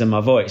chance of losing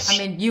my voice. I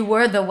mean, you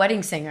were the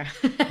wedding singer.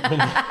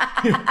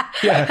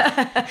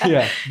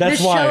 yeah. That's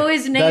the why. show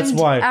is named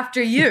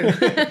after you.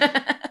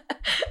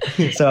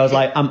 So I was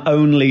like, I'm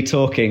only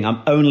talking.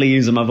 I'm only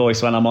using my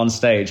voice when I'm on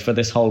stage for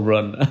this whole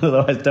run.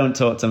 Otherwise, don't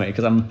talk to me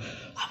because I'm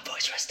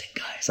voice resting,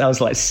 guys. I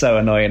was like so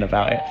annoying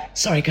about it.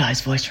 Sorry,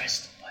 guys, voice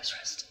rest.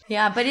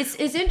 Yeah, but it's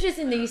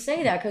interesting that you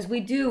say that, because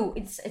we do.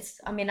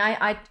 I mean,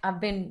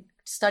 I've been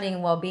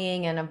studying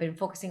well-being, and I've been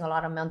focusing a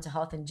lot on mental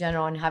health in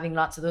general and having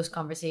lots of those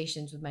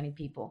conversations with many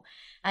people.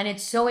 And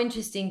it's so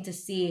interesting to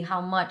see how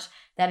much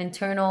that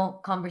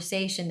internal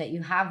conversation that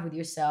you have with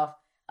yourself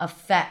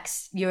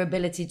affects your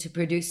ability to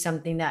produce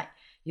something that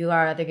you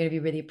are either going to be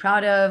really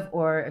proud of,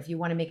 or if you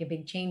want to make a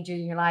big change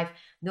in your life.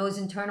 Those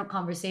internal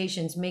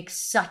conversations make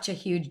such a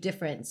huge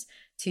difference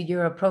to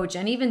your approach,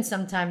 and even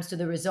sometimes to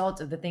the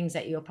result of the things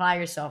that you apply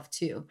yourself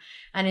to.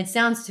 And it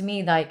sounds to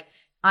me like,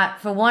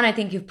 for one, I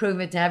think you've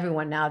proven to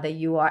everyone now that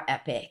you are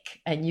epic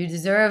and you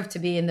deserve to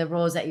be in the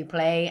roles that you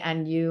play,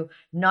 and you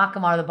knock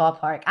them out of the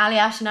ballpark. Ali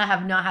Ash and I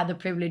have not had the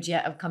privilege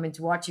yet of coming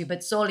to watch you,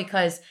 but solely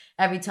because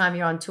every time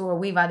you're on tour,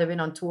 we've either been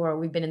on tour or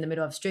we've been in the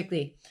middle of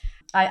Strictly.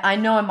 I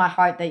know in my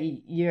heart that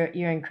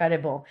you're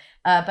incredible,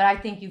 but I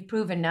think you've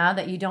proven now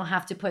that you don't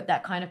have to put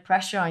that kind of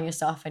pressure on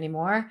yourself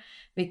anymore,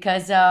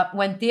 because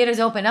when theaters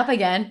open up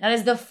again, that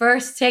is the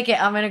first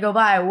ticket I'm going to go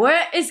buy.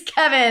 Where is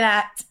Kevin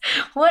at?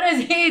 What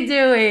is he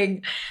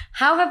doing?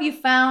 How have you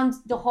found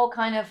the whole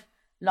kind of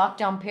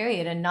lockdown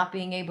period and not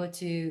being able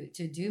to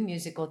do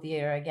musical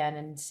theater again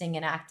and sing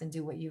and act and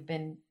do what you've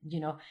been,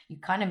 you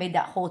kind of made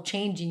that whole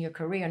change in your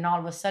career, and all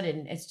of a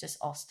sudden it's just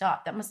all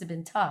stopped. That must have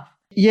been tough.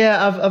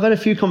 Yeah, I've had a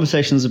few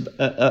conversations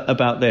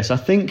about this. I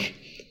think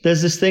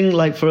there's this thing,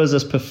 like, for us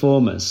as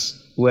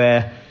performers,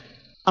 where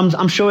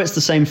I'm sure it's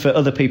the same for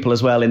other people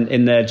as well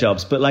in their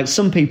jobs, but like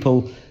some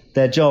people,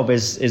 their job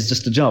is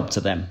just a job to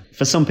them.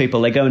 For some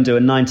people, they go and do a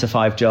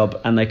 9-to-5 job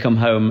and they come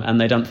home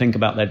and they don't think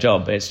about their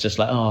job. It's just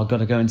like, oh, I've got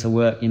to go into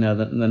work,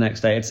 the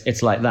next day.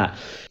 It's like that.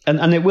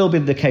 And it will be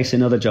the case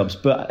in other jobs,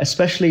 but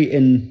especially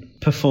in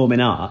performing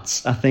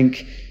arts, I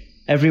think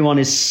everyone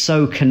is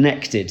so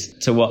connected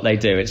to what they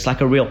do. It's like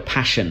a real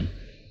passion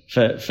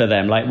for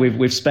them. Like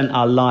we've spent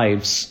our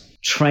lives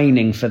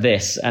training for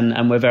this,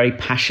 and we're very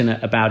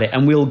passionate about it.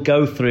 And we'll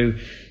go through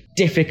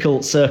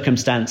difficult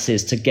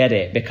circumstances to get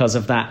it because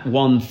of that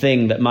one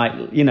thing that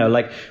might,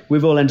 like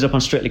we've all ended up on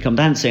Strictly Come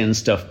Dancing and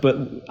stuff. But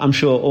I'm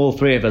sure all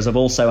three of us have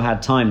also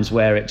had times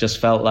where it just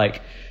felt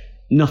like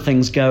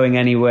nothing's going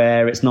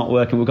anywhere, it's not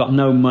working, we've got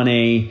no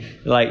money,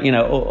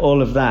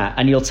 all of that.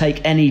 And you'll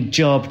take any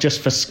job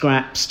just for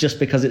scraps, just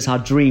because it's our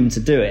dream to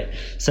do it.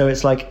 So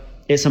it's like,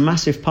 it's a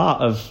massive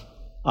part of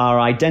our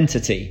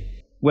identity.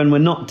 When we're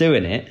not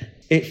doing it,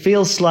 it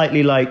feels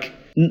slightly like,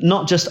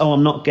 not just, oh,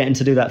 I'm not getting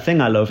to do that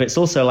thing I love. It's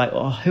also like,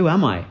 oh, who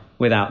am I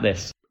without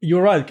this?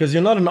 You're right, because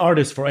you're not an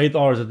artist for 8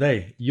 hours a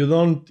day. You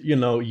don't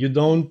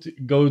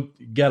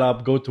get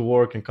up, go to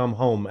work, and come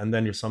home, and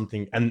then you're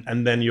something,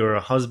 and then you're a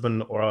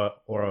husband or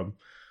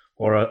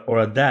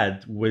a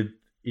dad.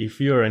 If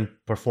you're in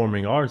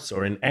performing arts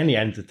or in any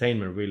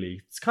entertainment,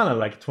 really, it's kind of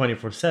like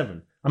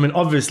 24/7. I mean,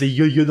 obviously,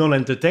 you don't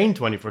entertain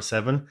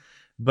 24/7,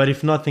 but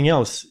if nothing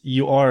else,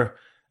 you are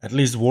at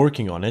least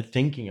working on it,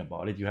 thinking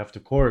about it. You have to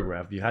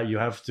choreograph. You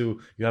have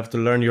to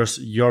learn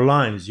your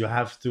lines. You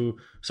have to.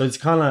 So it's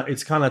kind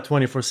of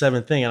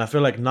 24/7 thing. And I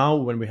feel like now,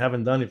 when we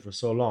haven't done it for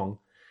so long,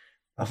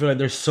 I feel like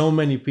there's so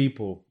many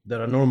people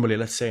that are normally,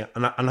 let's say,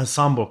 an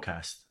ensemble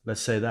cast, let's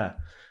say that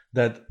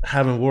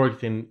haven't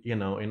worked in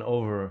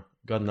over,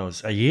 God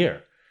knows, a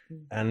year.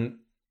 And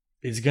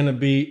it's gonna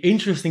be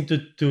interesting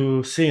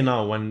to see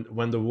now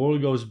when the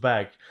world goes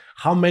back,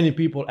 how many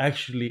people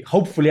actually,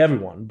 hopefully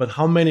everyone, but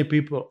how many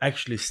people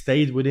actually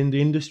stayed within the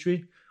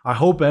industry. I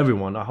hope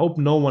everyone. I hope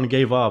no one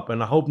gave up,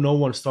 and I hope no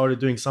one started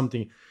doing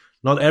something.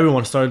 Not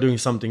everyone started doing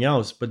something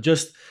else, but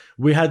just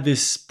we had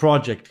this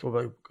project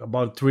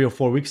about 3 or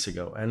 4 weeks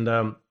ago, and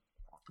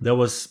there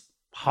was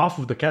half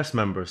of the cast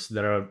members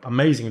that are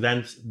amazing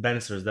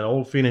dancers that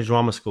all finished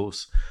drama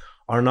schools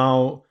are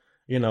now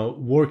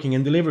working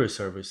in delivery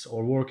service,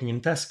 or working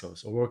in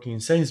Tesco's, or working in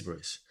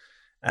Sainsbury's.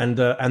 And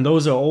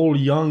those are all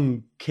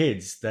young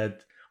kids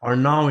that are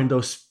now in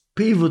those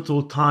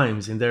pivotal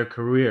times in their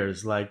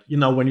careers. Like,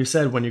 when you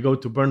said when you go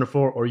to Burner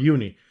 4 or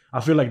uni, I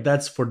feel like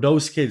that's for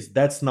those kids,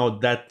 that's now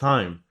that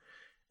time.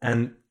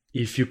 And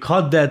if you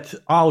cut that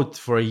out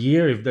for a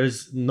year, if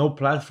there's no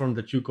platform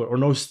that you could, or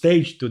no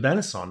stage to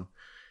dance on,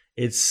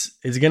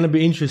 it's going to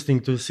be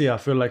interesting to see. I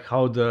feel like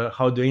how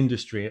the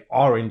industry,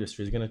 our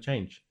industry, is going to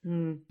change.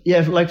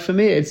 Yeah, like for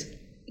me, it's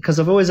because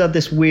I've always had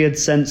this weird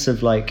sense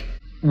of like,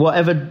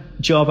 whatever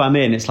job I'm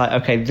in, it's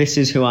like, okay, this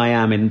is who I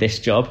am in this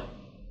job.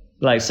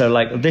 Like, so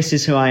like, this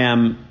is who I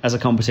am as a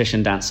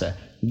competition dancer.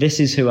 This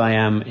is who I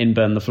am in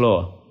Burn the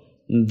Floor.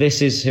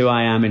 This is who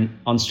I am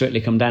on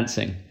Strictly Come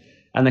Dancing.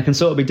 And they can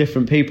sort of be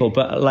different people,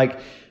 but like,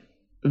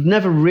 I've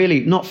never really,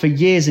 not for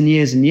years and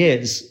years and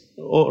years,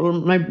 or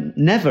maybe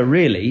never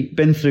really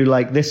been through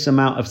like this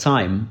amount of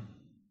time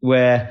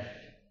where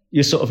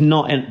you're sort of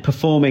not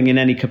performing in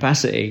any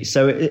capacity.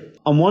 So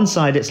on one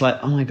side, it's like,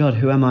 oh my God,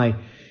 who am I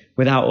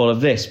without all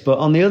of this? But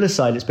on the other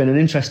side, it's been an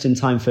interesting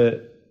time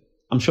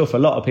I'm sure for a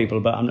lot of people,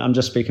 but I'm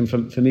just speaking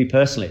for me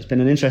personally. It's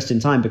been an interesting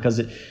time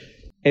because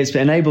it's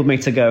enabled me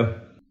to go,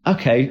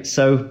 okay,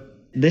 so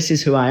this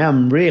is who I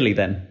am really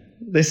then.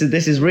 This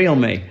is real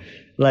me.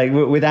 Like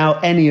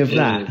without any of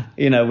that,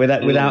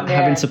 without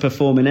having to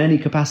perform in any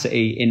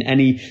capacity, in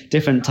any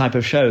different type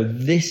of show,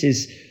 this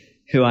is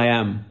who I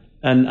am.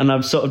 And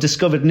I've sort of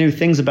discovered new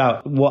things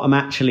about what I'm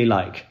actually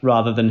like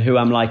rather than who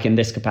I'm like in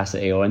this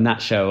capacity or in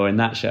that show or in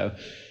that show.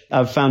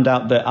 I've found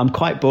out that I'm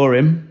quite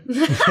boring.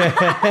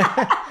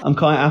 I'm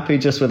quite happy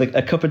just with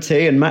a cup of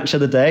tea and match of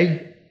the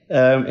day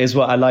is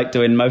what I like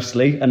doing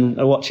mostly, and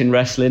watching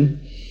wrestling.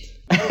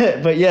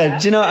 But yeah,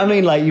 do you know what I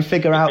mean? Like you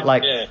figure out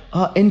like,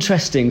 oh,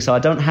 interesting. So I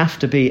don't have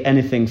to be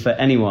anything for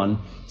anyone.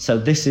 So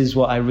this is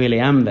what I really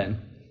am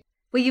then.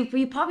 Well,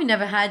 you probably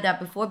never had that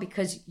before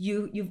because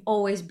you've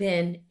always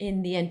been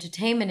in the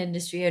entertainment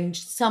industry in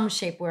some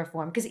shape or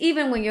form. Because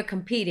even when you're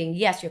competing,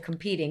 yes, you're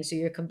competing. So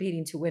you're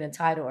competing to win a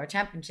title or a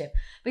championship,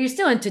 but you're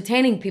still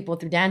entertaining people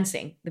through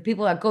dancing. The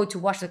people that go to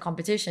watch the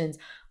competitions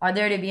are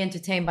there to be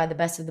entertained by the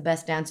best of the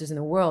best dancers in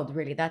the world.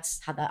 Really, that's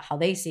how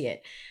they see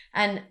it.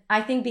 And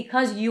I think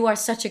because you are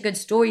such a good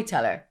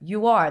storyteller,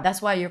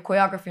 that's why your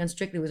choreography on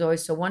Strictly was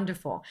always so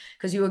wonderful,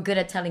 because you were good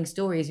at telling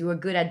stories. You were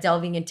good at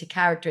delving into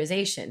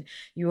characterization.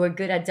 You were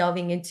good at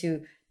delving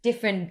into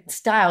different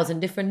styles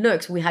and different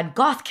looks. We had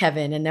goth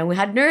Kevin, and then we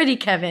had nerdy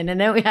Kevin, and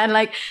then we had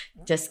like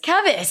just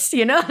Kevis,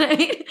 you know what I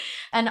mean?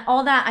 And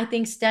all that I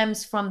think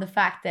stems from the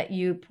fact that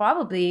you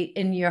probably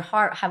in your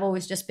heart have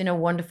always just been a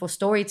wonderful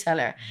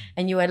storyteller,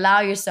 and you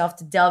allow yourself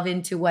to delve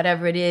into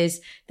whatever it is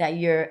that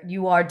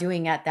you are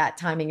doing at that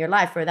time in your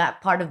life, or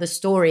that part of the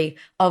story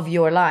of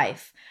your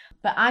life.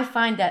 But I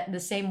find that the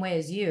same way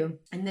as you,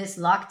 in this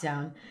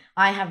lockdown,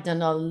 I have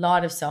done a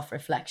lot of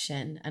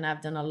self-reflection, and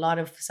I've done a lot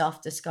of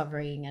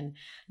self-discovering and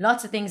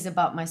lots of things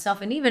about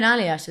myself, and even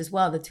Aliash as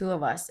well, the two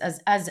of us,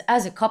 as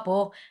a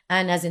couple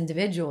and as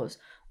individuals.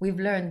 We've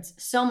learned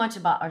so much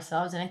about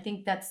ourselves, and I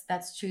think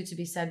that's true to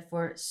be said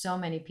for so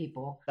many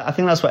people. I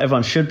think that's what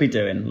everyone should be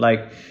doing.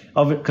 Like,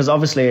 because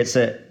obviously it's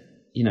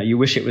you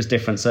wish it was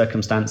different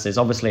circumstances.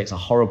 Obviously it's a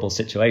horrible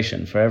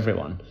situation for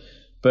everyone.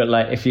 But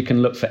like, if you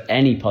can look for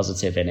any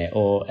positive in it,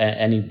 or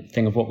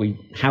anything of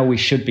how we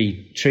should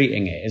be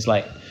treating it, is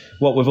like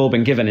what we've all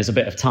been given is a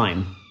bit of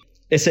time.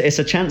 It's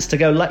a chance to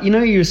go, like,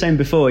 you were saying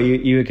before,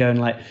 you were going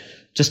like,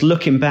 just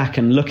looking back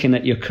and looking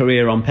at your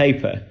career on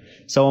paper.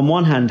 So on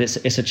one hand, it's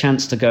a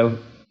chance to go,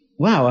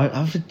 wow,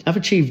 I've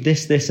achieved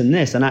this, and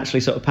this, and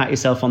actually sort of pat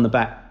yourself on the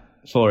back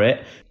for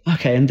it.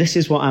 Okay, and this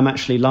is what I'm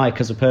actually like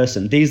as a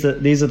person. These are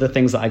the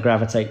things that I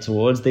gravitate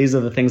towards. These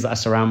are the things that I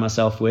surround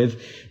myself with.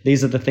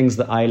 These are the things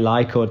that I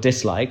like or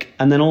dislike.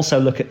 And then also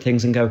look at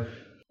things and go,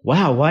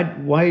 wow,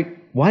 why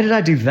did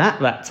I do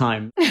that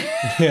time?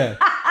 Yeah.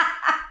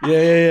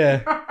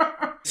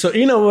 So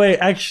in a way,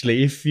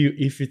 actually, if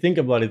you think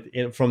about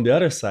it from the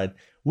other side,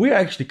 we're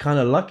actually kind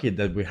of lucky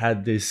that we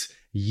had this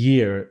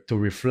year to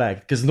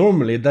reflect, because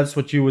normally that's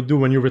what you would do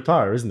when you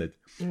retire, isn't it?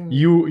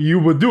 You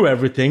would do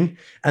everything,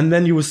 and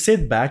then you would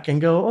sit back and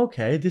go,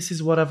 okay, this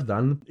is what I've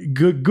done.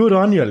 Good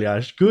on you,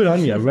 Aliash. Good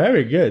on you.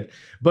 Very good.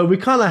 But we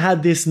kind of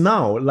had this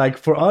now, like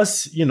for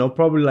us,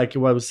 probably like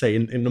what I would say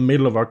in the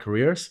middle of our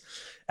careers,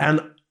 and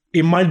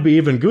it might be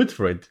even good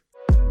for it.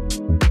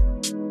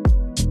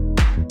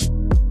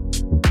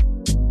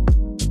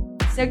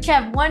 So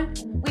Kev,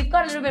 we've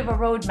got a little bit of a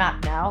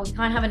roadmap now. We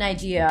kind of have an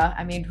idea.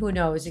 I mean, who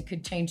knows? It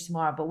could change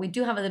tomorrow, but we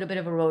do have a little bit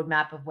of a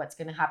roadmap of what's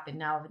going to happen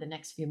now over the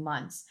next few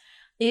months.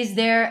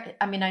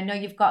 I know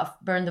you've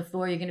got Burn the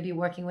Floor you're going to be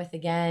working with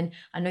again.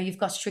 I know you've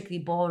got Strictly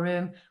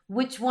Ballroom.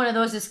 Which one of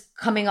those is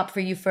coming up for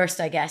you first,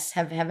 I guess?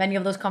 Have any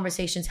of those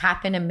conversations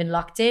happened and been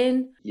locked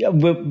in? Yeah,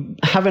 we're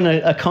having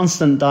a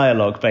constant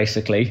dialogue,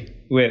 basically,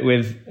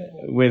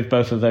 with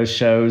both of those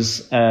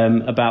shows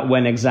about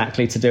when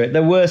exactly to do it.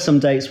 There were some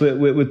dates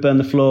with Burn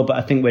the Floor, but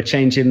I think we're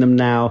changing them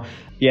now.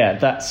 Yeah,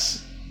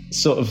 that's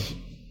sort of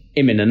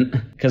imminent,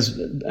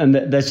 and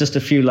there's just a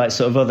few like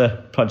sort of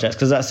other projects,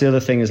 because that's the other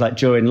thing, is like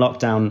during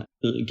lockdown,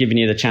 giving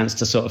you the chance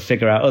to sort of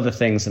figure out other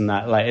things, and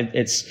that like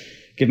it's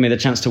given me the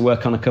chance to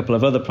work on a couple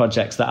of other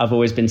projects that I've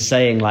always been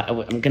saying, like,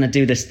 oh, I'm going to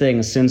do this thing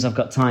as soon as I've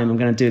got time, I'm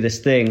going to do this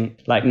thing.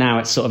 Like now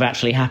it's sort of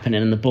actually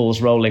happening, and the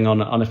ball's rolling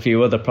on a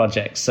few other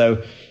projects.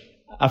 So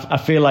I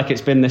feel like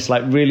it's been this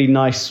like really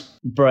nice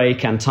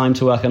break and time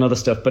to work on other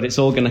stuff, but it's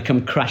all going to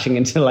come crashing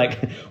into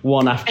like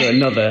one after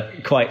another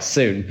quite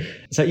soon.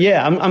 So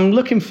yeah, I'm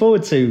looking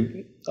forward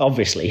to,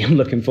 obviously, I'm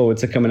looking forward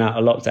to coming out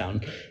of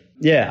lockdown.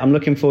 Yeah, I'm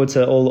looking forward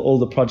to all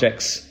the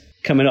projects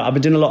coming up. I've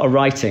been doing a lot of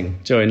writing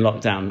during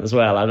lockdown as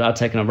well. I've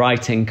taken a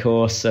writing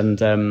course,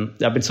 and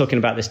I've been talking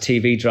about this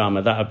TV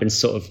drama that I've been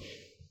sort of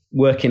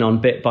working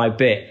on bit by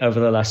bit over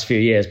the last few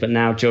years. But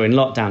now during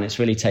lockdown, it's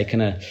really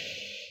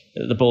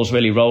the ball's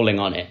really rolling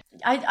on it.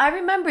 I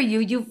remember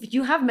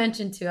you have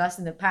mentioned to us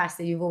in the past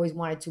that you've always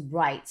wanted to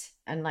write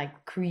and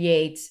like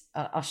create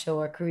a show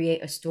or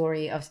create a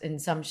story in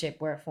some shape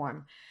or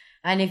form.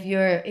 And if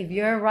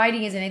your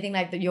writing is anything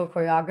like your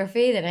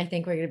choreography, then I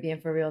think we're going to be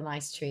in for a real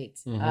nice treat.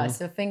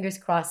 So fingers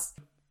crossed.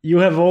 You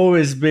have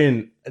always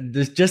been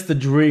just a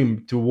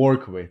dream to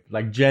work with.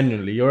 Like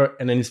genuinely, you're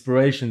an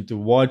inspiration to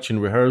watch in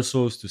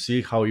rehearsals, to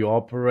see how you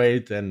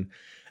operate, and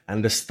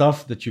the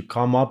stuff that you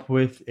come up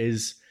with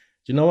is,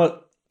 you know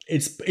what?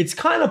 It's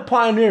kind of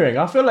pioneering.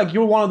 I feel like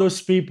you're one of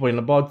those people. In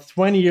about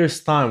 20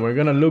 years' time, we're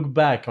gonna look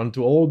back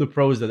onto all the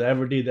pros that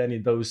ever did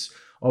any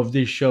of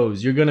these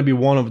shows. You're gonna be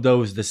one of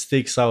those that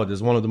sticks out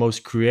as one of the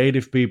most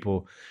creative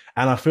people.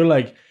 And I feel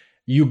like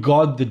you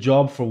got the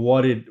job for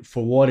what it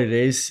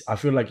is. I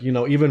feel like,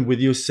 even with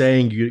you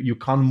saying you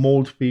can't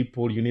mold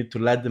people, you need to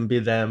let them be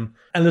them.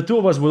 And the two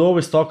of us will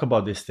always talk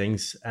about these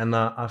things. And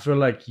I feel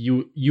like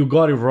you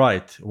got it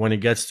right when it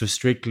gets to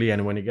Strictly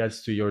and when it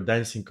gets to your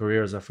dancing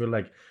careers. I feel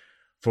like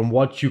from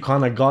what you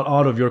kind of got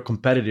out of your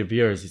competitive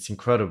years, it's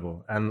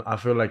incredible. And I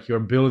feel like you're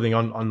building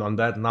on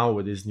that now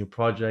with these new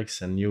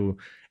projects and new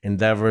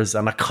endeavors.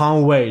 And I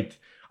can't wait.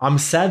 I'm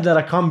sad that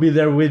I can't be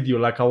there with you,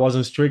 like I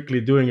wasn't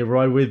Strictly doing it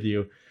right with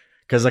you,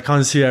 because I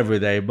can't see you every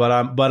day. But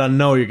I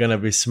know you're gonna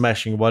be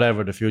smashing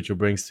whatever the future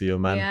brings to you,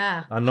 man.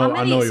 Yeah, I know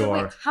you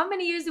are. How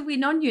many years have we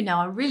known you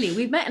now? Really,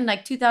 we met in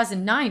like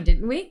 2009,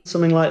 didn't we?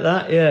 Something like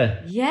that,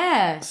 yeah.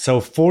 Yeah. So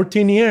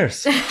 14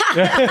 years.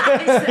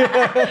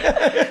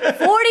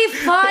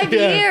 45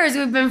 years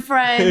we've been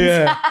friends.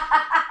 Yeah.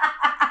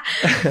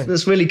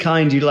 That's really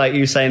kind.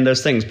 You saying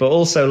those things, but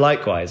also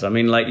likewise. I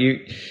mean, like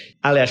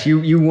Aliash,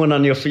 you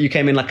won you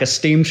came in like a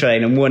steam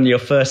train and won your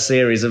first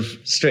series of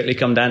Strictly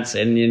Come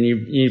Dancing, and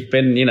you've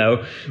been,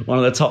 one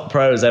of the top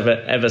pros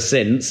ever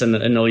since,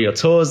 and all your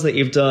tours that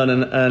you've done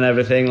and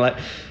everything. Like,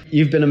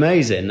 you've been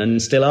amazing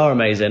and still are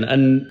amazing.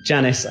 And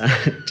Jeanette,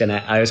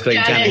 I always call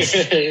you Janice.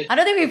 I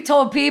don't think we've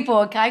told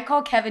people. I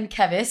call Kevin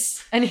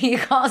Kevis, and he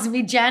calls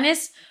me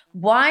Janice.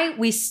 Why?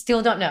 We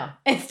still don't know.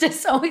 It's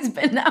just always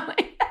been that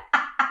way.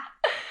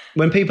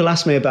 When people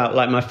ask me about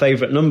like my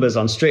favorite numbers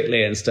on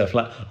Strictly and stuff,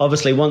 like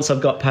obviously once I've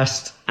got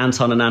past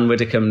Anton and Anne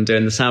Widdicombe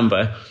doing the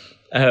samba,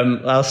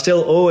 I'll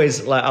still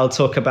always I'll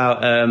talk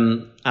about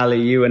Ali,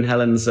 you and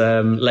Helen's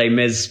Les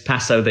Mis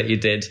Paso that you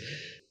did.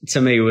 To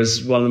me,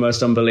 was one of the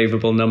most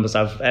unbelievable numbers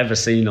I've ever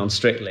seen on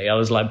Strictly. I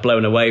was like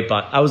blown away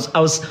by. I was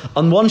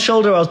on one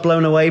shoulder, I was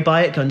blown away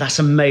by it, going, "That's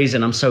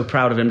amazing! I'm so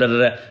proud of him." Da,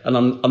 da, da. And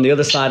on the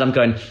other side, I'm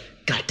going,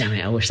 "God damn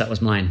it! I wish that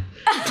was mine."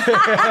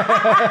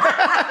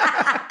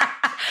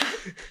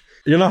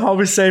 You know how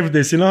we saved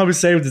this?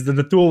 That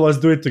the two of us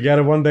do it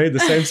together one day,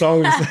 the same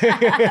song.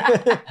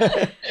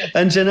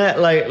 And Jeanette,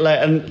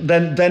 and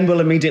then we'll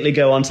immediately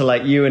go on to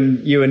like you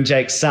and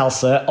Jake's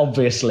Salsa,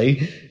 obviously,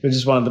 which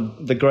is one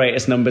of the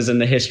greatest numbers in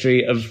the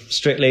history of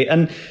Strictly.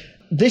 And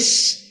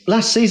this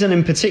last season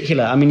in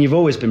particular, I mean, you've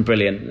always been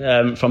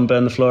brilliant from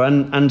Burn the Floor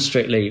and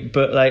Strictly,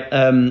 but like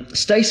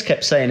Stace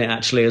kept saying it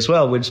actually as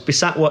well. We'd be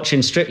sat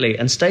watching Strictly,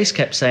 and Stace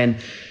kept saying,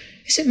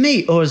 "Is it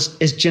me or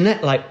is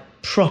Jeanette like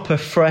proper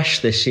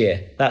fresh this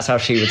year?" That's how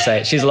she would say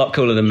it. She's a lot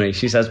cooler than me.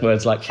 She says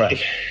words like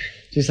fresh.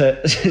 She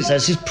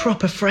says she's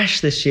proper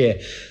fresh this year.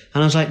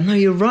 And I was like, no,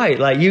 you're right.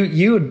 Like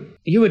you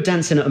were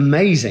dancing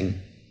amazing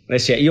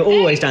this year. You're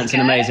always dancing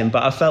amazing,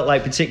 but I felt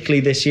like particularly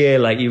this year,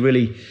 like you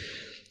really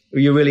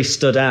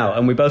stood out.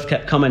 And we both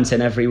kept commenting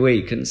every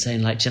week and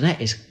saying like,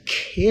 Jeanette is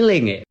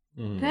killing it.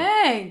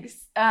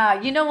 Thanks.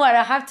 You know what?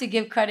 I have to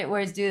give credit where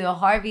it's due.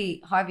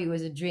 Harvey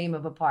was a dream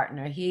of a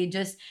partner.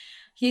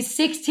 He's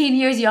 16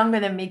 years younger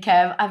than me,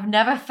 Kev. I've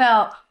never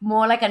felt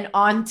more like an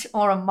aunt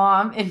or a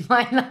mom in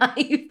my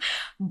life.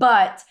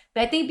 But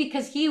I think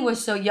because he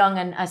was so young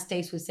and, as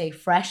Stace would say,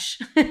 fresh,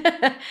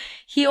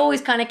 he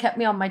always kind of kept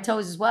me on my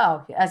toes as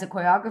well as a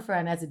choreographer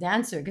and as a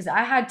dancer, because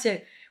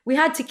we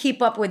had to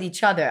keep up with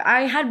each other.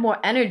 I had more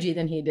energy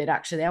than he did,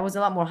 actually. I was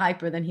a lot more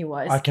hyper than he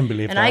was. I can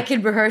believe that. And I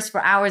could rehearse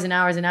for hours and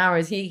hours and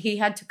hours. He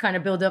had to kind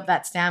of build up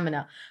that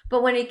stamina.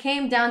 But when it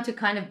came down to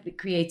kind of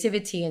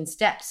creativity and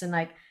steps and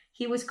like,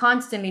 he was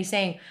constantly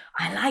saying,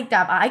 "I like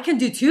that. I can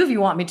do two if you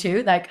want me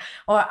to." Like,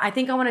 or I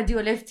think I want to do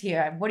a lift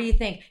here. What do you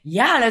think?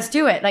 Yeah, let's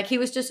do it. Like, he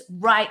was just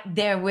right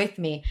there with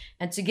me.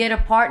 And to get a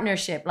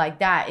partnership like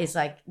that is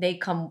like, they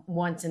come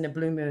once in a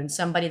blue moon.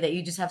 Somebody that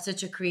you just have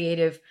such a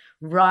creative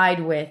ride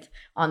with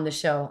on the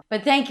show.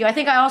 But thank you. I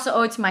think I also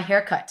owe it to my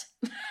haircut.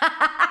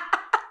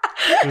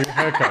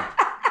 Haircut.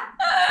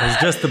 I was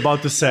just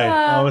about to say.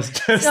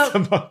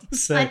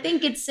 I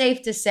think it's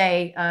safe to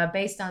say,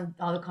 based on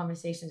all the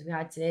conversations we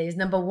had today, is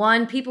number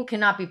one, people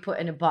cannot be put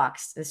in a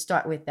box. Let's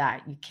start with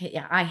that. You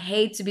can't. I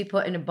hate to be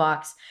put in a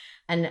box.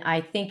 And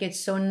I think it's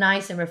so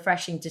nice and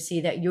refreshing to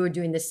see that you're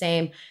doing the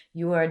same.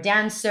 You were a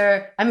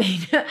dancer. I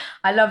mean,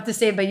 I love to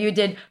say, but you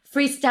did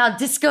freestyle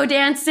disco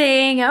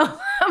dancing at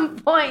one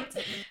point.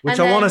 Which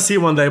I want to see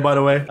one day, by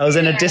the way. I was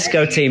in a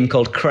disco team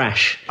called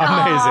Crash.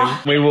 Amazing.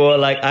 We wore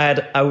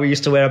I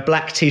used to wear a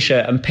black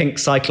t-shirt and pink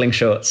cycling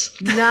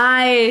shorts.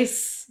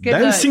 Nice. Good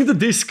Dancing look.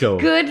 the disco.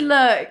 Good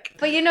look.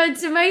 But you know,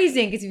 it's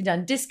amazing because you've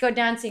done disco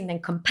dancing, then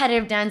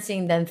competitive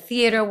dancing, then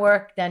theater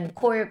work, then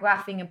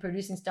choreographing and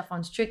producing stuff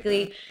on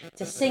Strictly,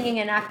 to singing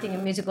and acting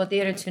in musical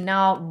theater, to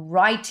now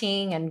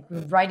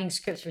writing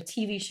scripts for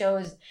TV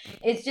shows.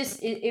 It's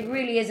just, it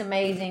really is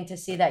amazing to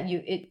see that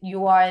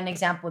you are an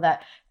example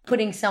that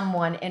putting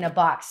someone in a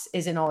box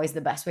isn't always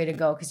the best way to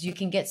go, because you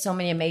can get so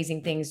many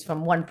amazing things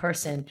from one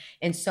person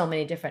in so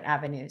many different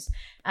avenues.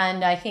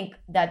 And I think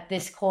that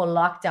this whole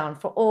lockdown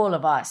for all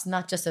of us,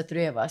 not just the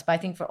three of us, but I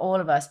think for all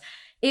of us,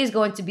 is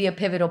going to be a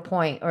pivotal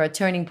point or a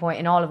turning point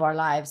in all of our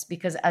lives,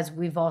 because as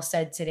we've all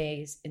said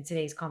in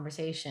today's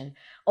conversation,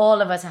 all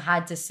of us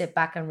had to sit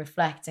back and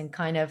reflect and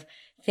kind of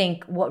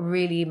think what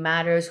really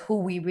matters, who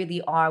we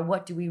really are,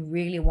 what do we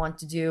really want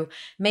to do.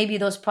 Maybe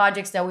those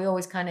projects that we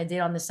always kind of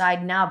did on the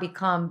side now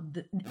become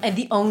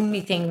the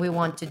only thing we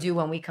want to do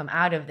when we come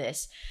out of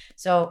this.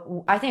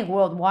 So I think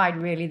worldwide,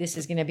 really, this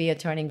is going to be a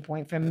turning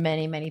point for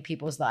many, many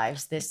people's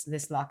lives, this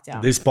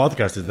lockdown. This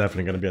podcast is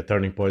definitely going to be a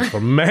turning point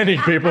for many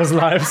people's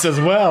lives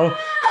as well,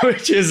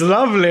 which is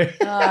lovely.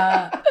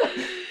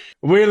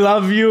 We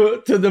love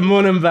you to the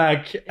moon and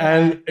back.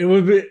 And it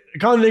would be,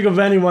 can't think of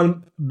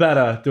anyone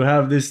better to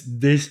have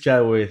this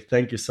chat with.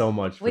 Thank you so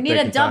much. We need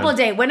a double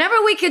date. Whenever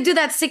we could do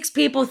that 6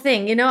 people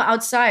thing, you know,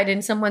 outside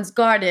in someone's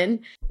garden,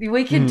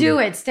 we could do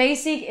it.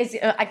 Stacey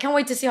I can't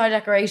wait to see her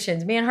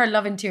decorations. Me and her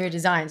love interior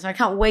design. So I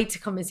can't wait to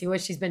come and see what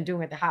she's been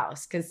doing with the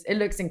house, because it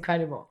looks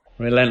incredible.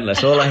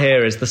 Relentless. All I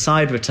hear is the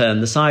side return.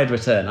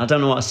 I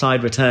don't know what a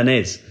side return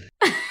is.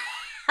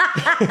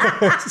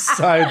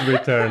 Side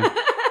return.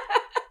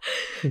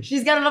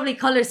 She's got a lovely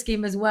color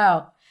scheme as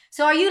well.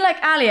 So are you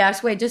like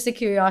Aliash? Wait, just a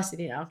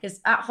curiosity now,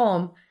 because at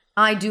home,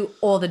 I do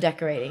all the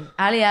decorating.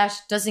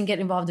 Aliash doesn't get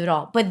involved at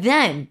all. But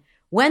then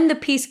when the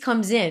piece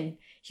comes in,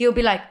 he'll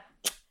be like,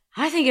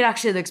 I think it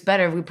actually looks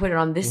better if we put it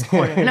on this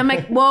corner. And I'm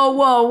like,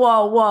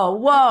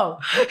 whoa.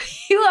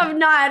 You have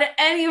not had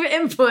any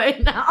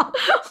input now.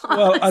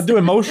 Well, I do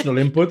emotional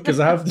input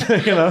because I have to,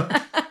 you know.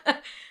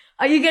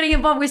 Are you getting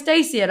involved with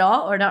Stacey at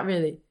all, or not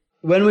really?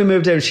 When we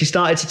moved in, she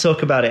started to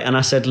talk about it, and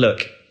I said,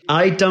 look,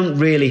 I don't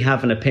really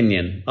have an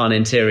opinion on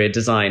interior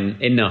design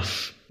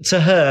enough. To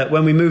her,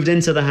 when we moved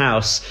into the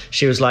house,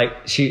 she was like,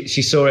 she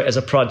saw it as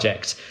a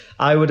project.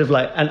 I would have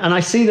and I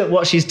see that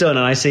what she's done,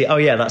 and I see, oh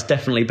yeah, that's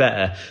definitely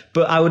better.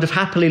 But I would have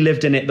happily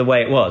lived in it the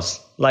way it was.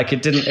 Like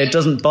it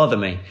doesn't bother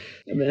me.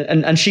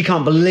 And she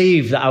can't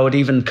believe that I would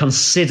even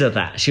consider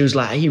that. She was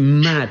like, are you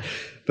mad?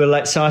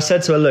 But so I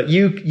said to her, look,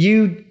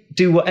 you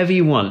do whatever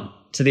you want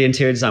to the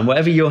interior design,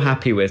 whatever you're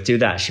happy with, do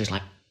that. She was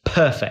like,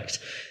 perfect.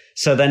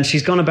 So then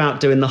she's gone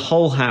about doing the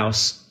whole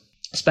house,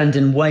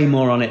 spending way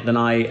more on it than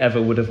I ever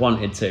would have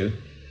wanted to.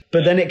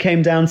 But then it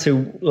came down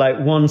to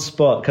one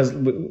spot, because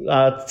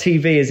our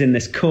TV is in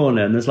this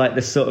corner, and there's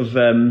this sort of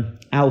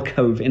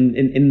alcove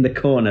in the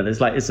corner.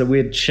 It's a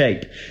weird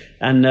shape.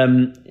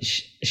 And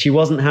she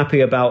wasn't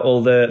happy about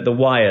all the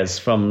wires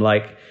from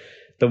the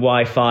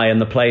Wi-Fi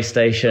and the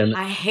PlayStation.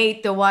 I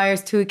hate the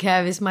wires too,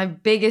 Kev. It's my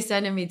biggest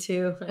enemy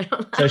too.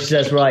 So she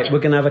says, right, we're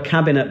going to have a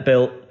cabinet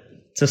built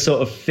to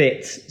sort of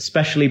fit,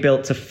 specially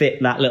built to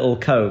fit that little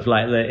cove,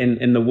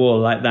 in the wall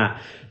like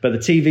that. But the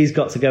TV's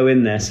got to go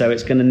in there, so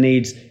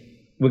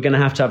we're going to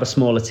have a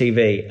smaller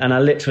TV. And I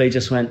literally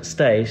just went,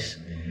 Stace,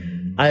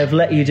 I have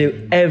let you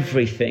do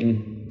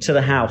everything to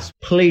the house.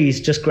 Please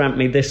just grant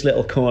me this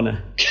little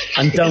corner,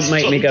 and don't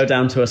make me go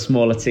down to a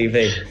smaller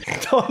TV.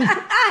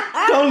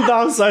 Don't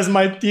downsize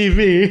my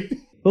TV.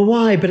 But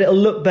why? But it'll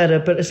look better.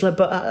 But it's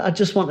but I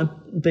just want a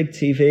big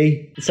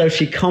TV. So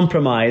she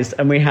compromised,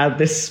 and we had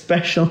this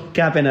special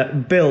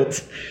cabinet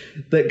built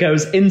that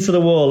goes into the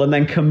wall and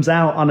then comes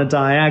out on a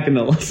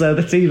diagonal, so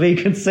the TV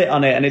can sit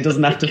on it and it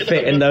doesn't have to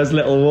fit in those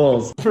little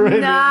walls.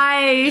 Brilliant.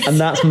 Nice. And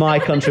that's my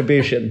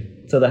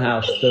contribution to the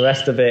house. The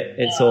rest of it,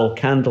 it's all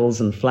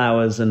candles and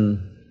flowers and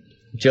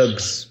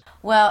jugs.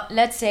 Well,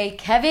 let's say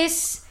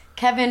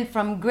Kevin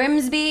from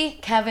Grimsby,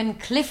 Kevin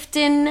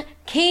Clifton,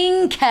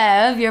 King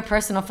Kev, your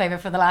personal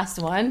favorite for the last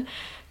one.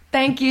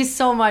 Thank you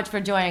so much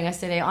for joining us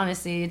today.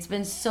 Honestly, it's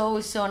been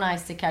so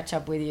nice to catch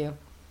up with you.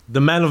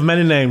 The man of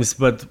many names,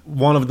 but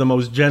one of the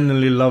most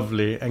genuinely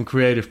lovely and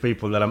creative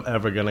people that I'm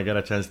ever going to get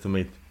a chance to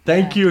meet.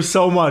 Thank you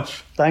so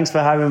much. Thanks for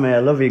having me. I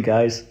love you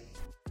guys.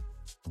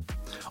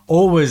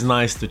 Always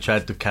nice to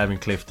chat to Kevin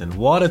Clifton.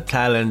 What a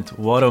talent,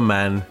 what a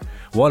man,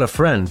 what a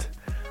friend.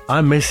 I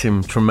miss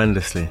him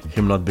tremendously,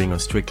 him not being on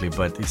Strictly,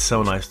 but it's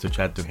so nice to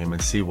chat to him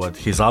and see what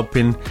he's up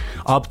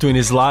to in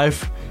his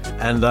life.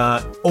 And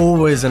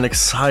always an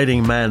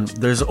exciting man.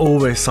 There's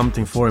always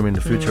something for him in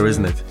the future,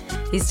 isn't it?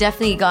 He's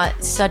definitely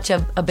got such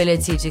an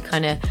ability to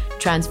kind of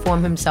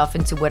transform himself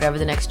into whatever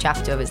the next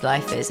chapter of his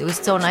life is. It was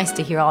so nice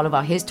to hear all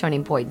about his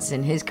turning points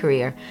in his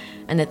career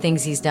and the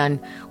things he's done.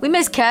 We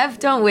miss Kev,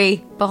 don't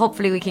we? But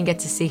hopefully we can get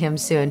to see him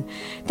soon.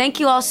 Thank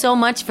you all so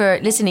much for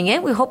listening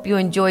in. We hope you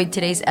enjoyed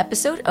today's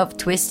episode of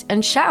Twist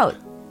and Shout.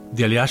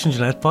 The Elias and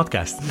Jeanette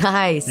podcast.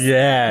 Nice.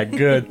 Yeah,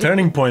 good.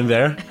 Turning point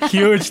there.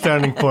 Huge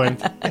turning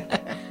point.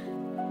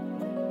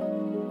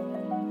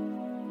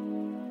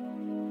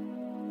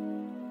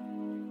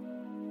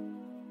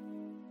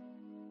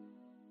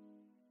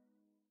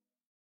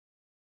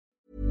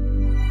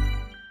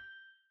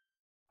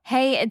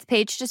 Hey, it's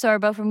Paige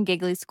DeSorbo from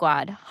Giggly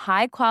Squad.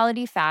 High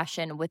quality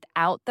fashion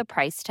without the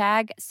price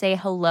tag. Say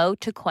hello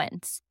to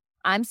Quince.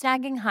 I'm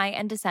snagging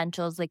high-end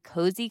essentials like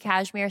cozy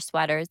cashmere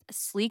sweaters,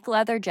 sleek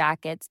leather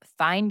jackets,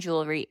 fine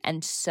jewelry,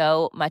 and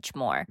so much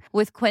more.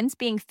 With Quince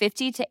being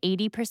 50 to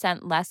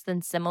 80% less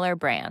than similar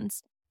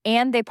brands.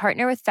 And they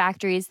partner with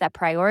factories that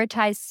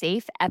prioritize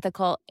safe,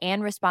 ethical,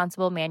 and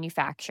responsible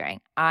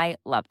manufacturing. I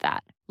love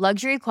that.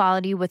 Luxury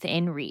quality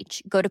within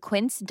reach. Go to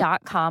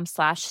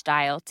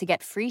quince.com/style to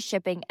get free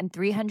shipping and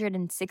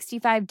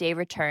 365-day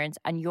returns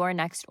on your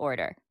next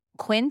order.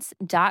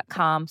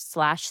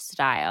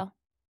 Quince.com/style.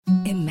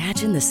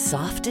 Imagine the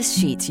softest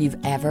sheets you've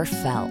ever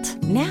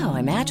felt. Now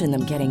imagine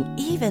them getting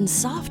even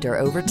softer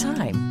over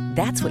time.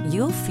 That's what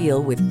you'll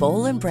feel with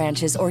Boll &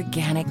 Branch's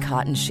organic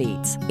cotton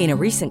sheets. In a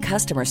recent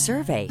customer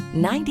survey,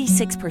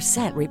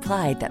 96%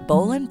 replied that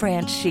Boll &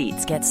 Branch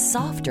sheets get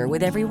softer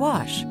with every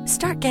wash.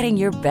 Start getting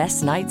your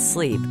best night's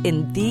sleep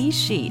in these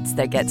sheets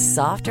that get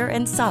softer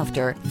and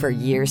softer for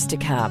years to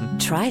come.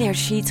 Try their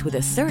sheets with a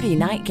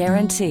 30-night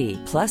guarantee.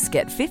 Plus,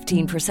 get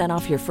 15%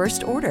 off your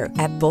first order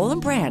at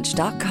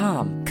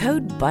bollandbranch.com.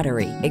 Code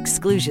BUTTERY.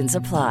 Exclusions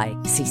apply.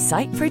 See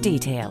site for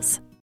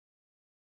details.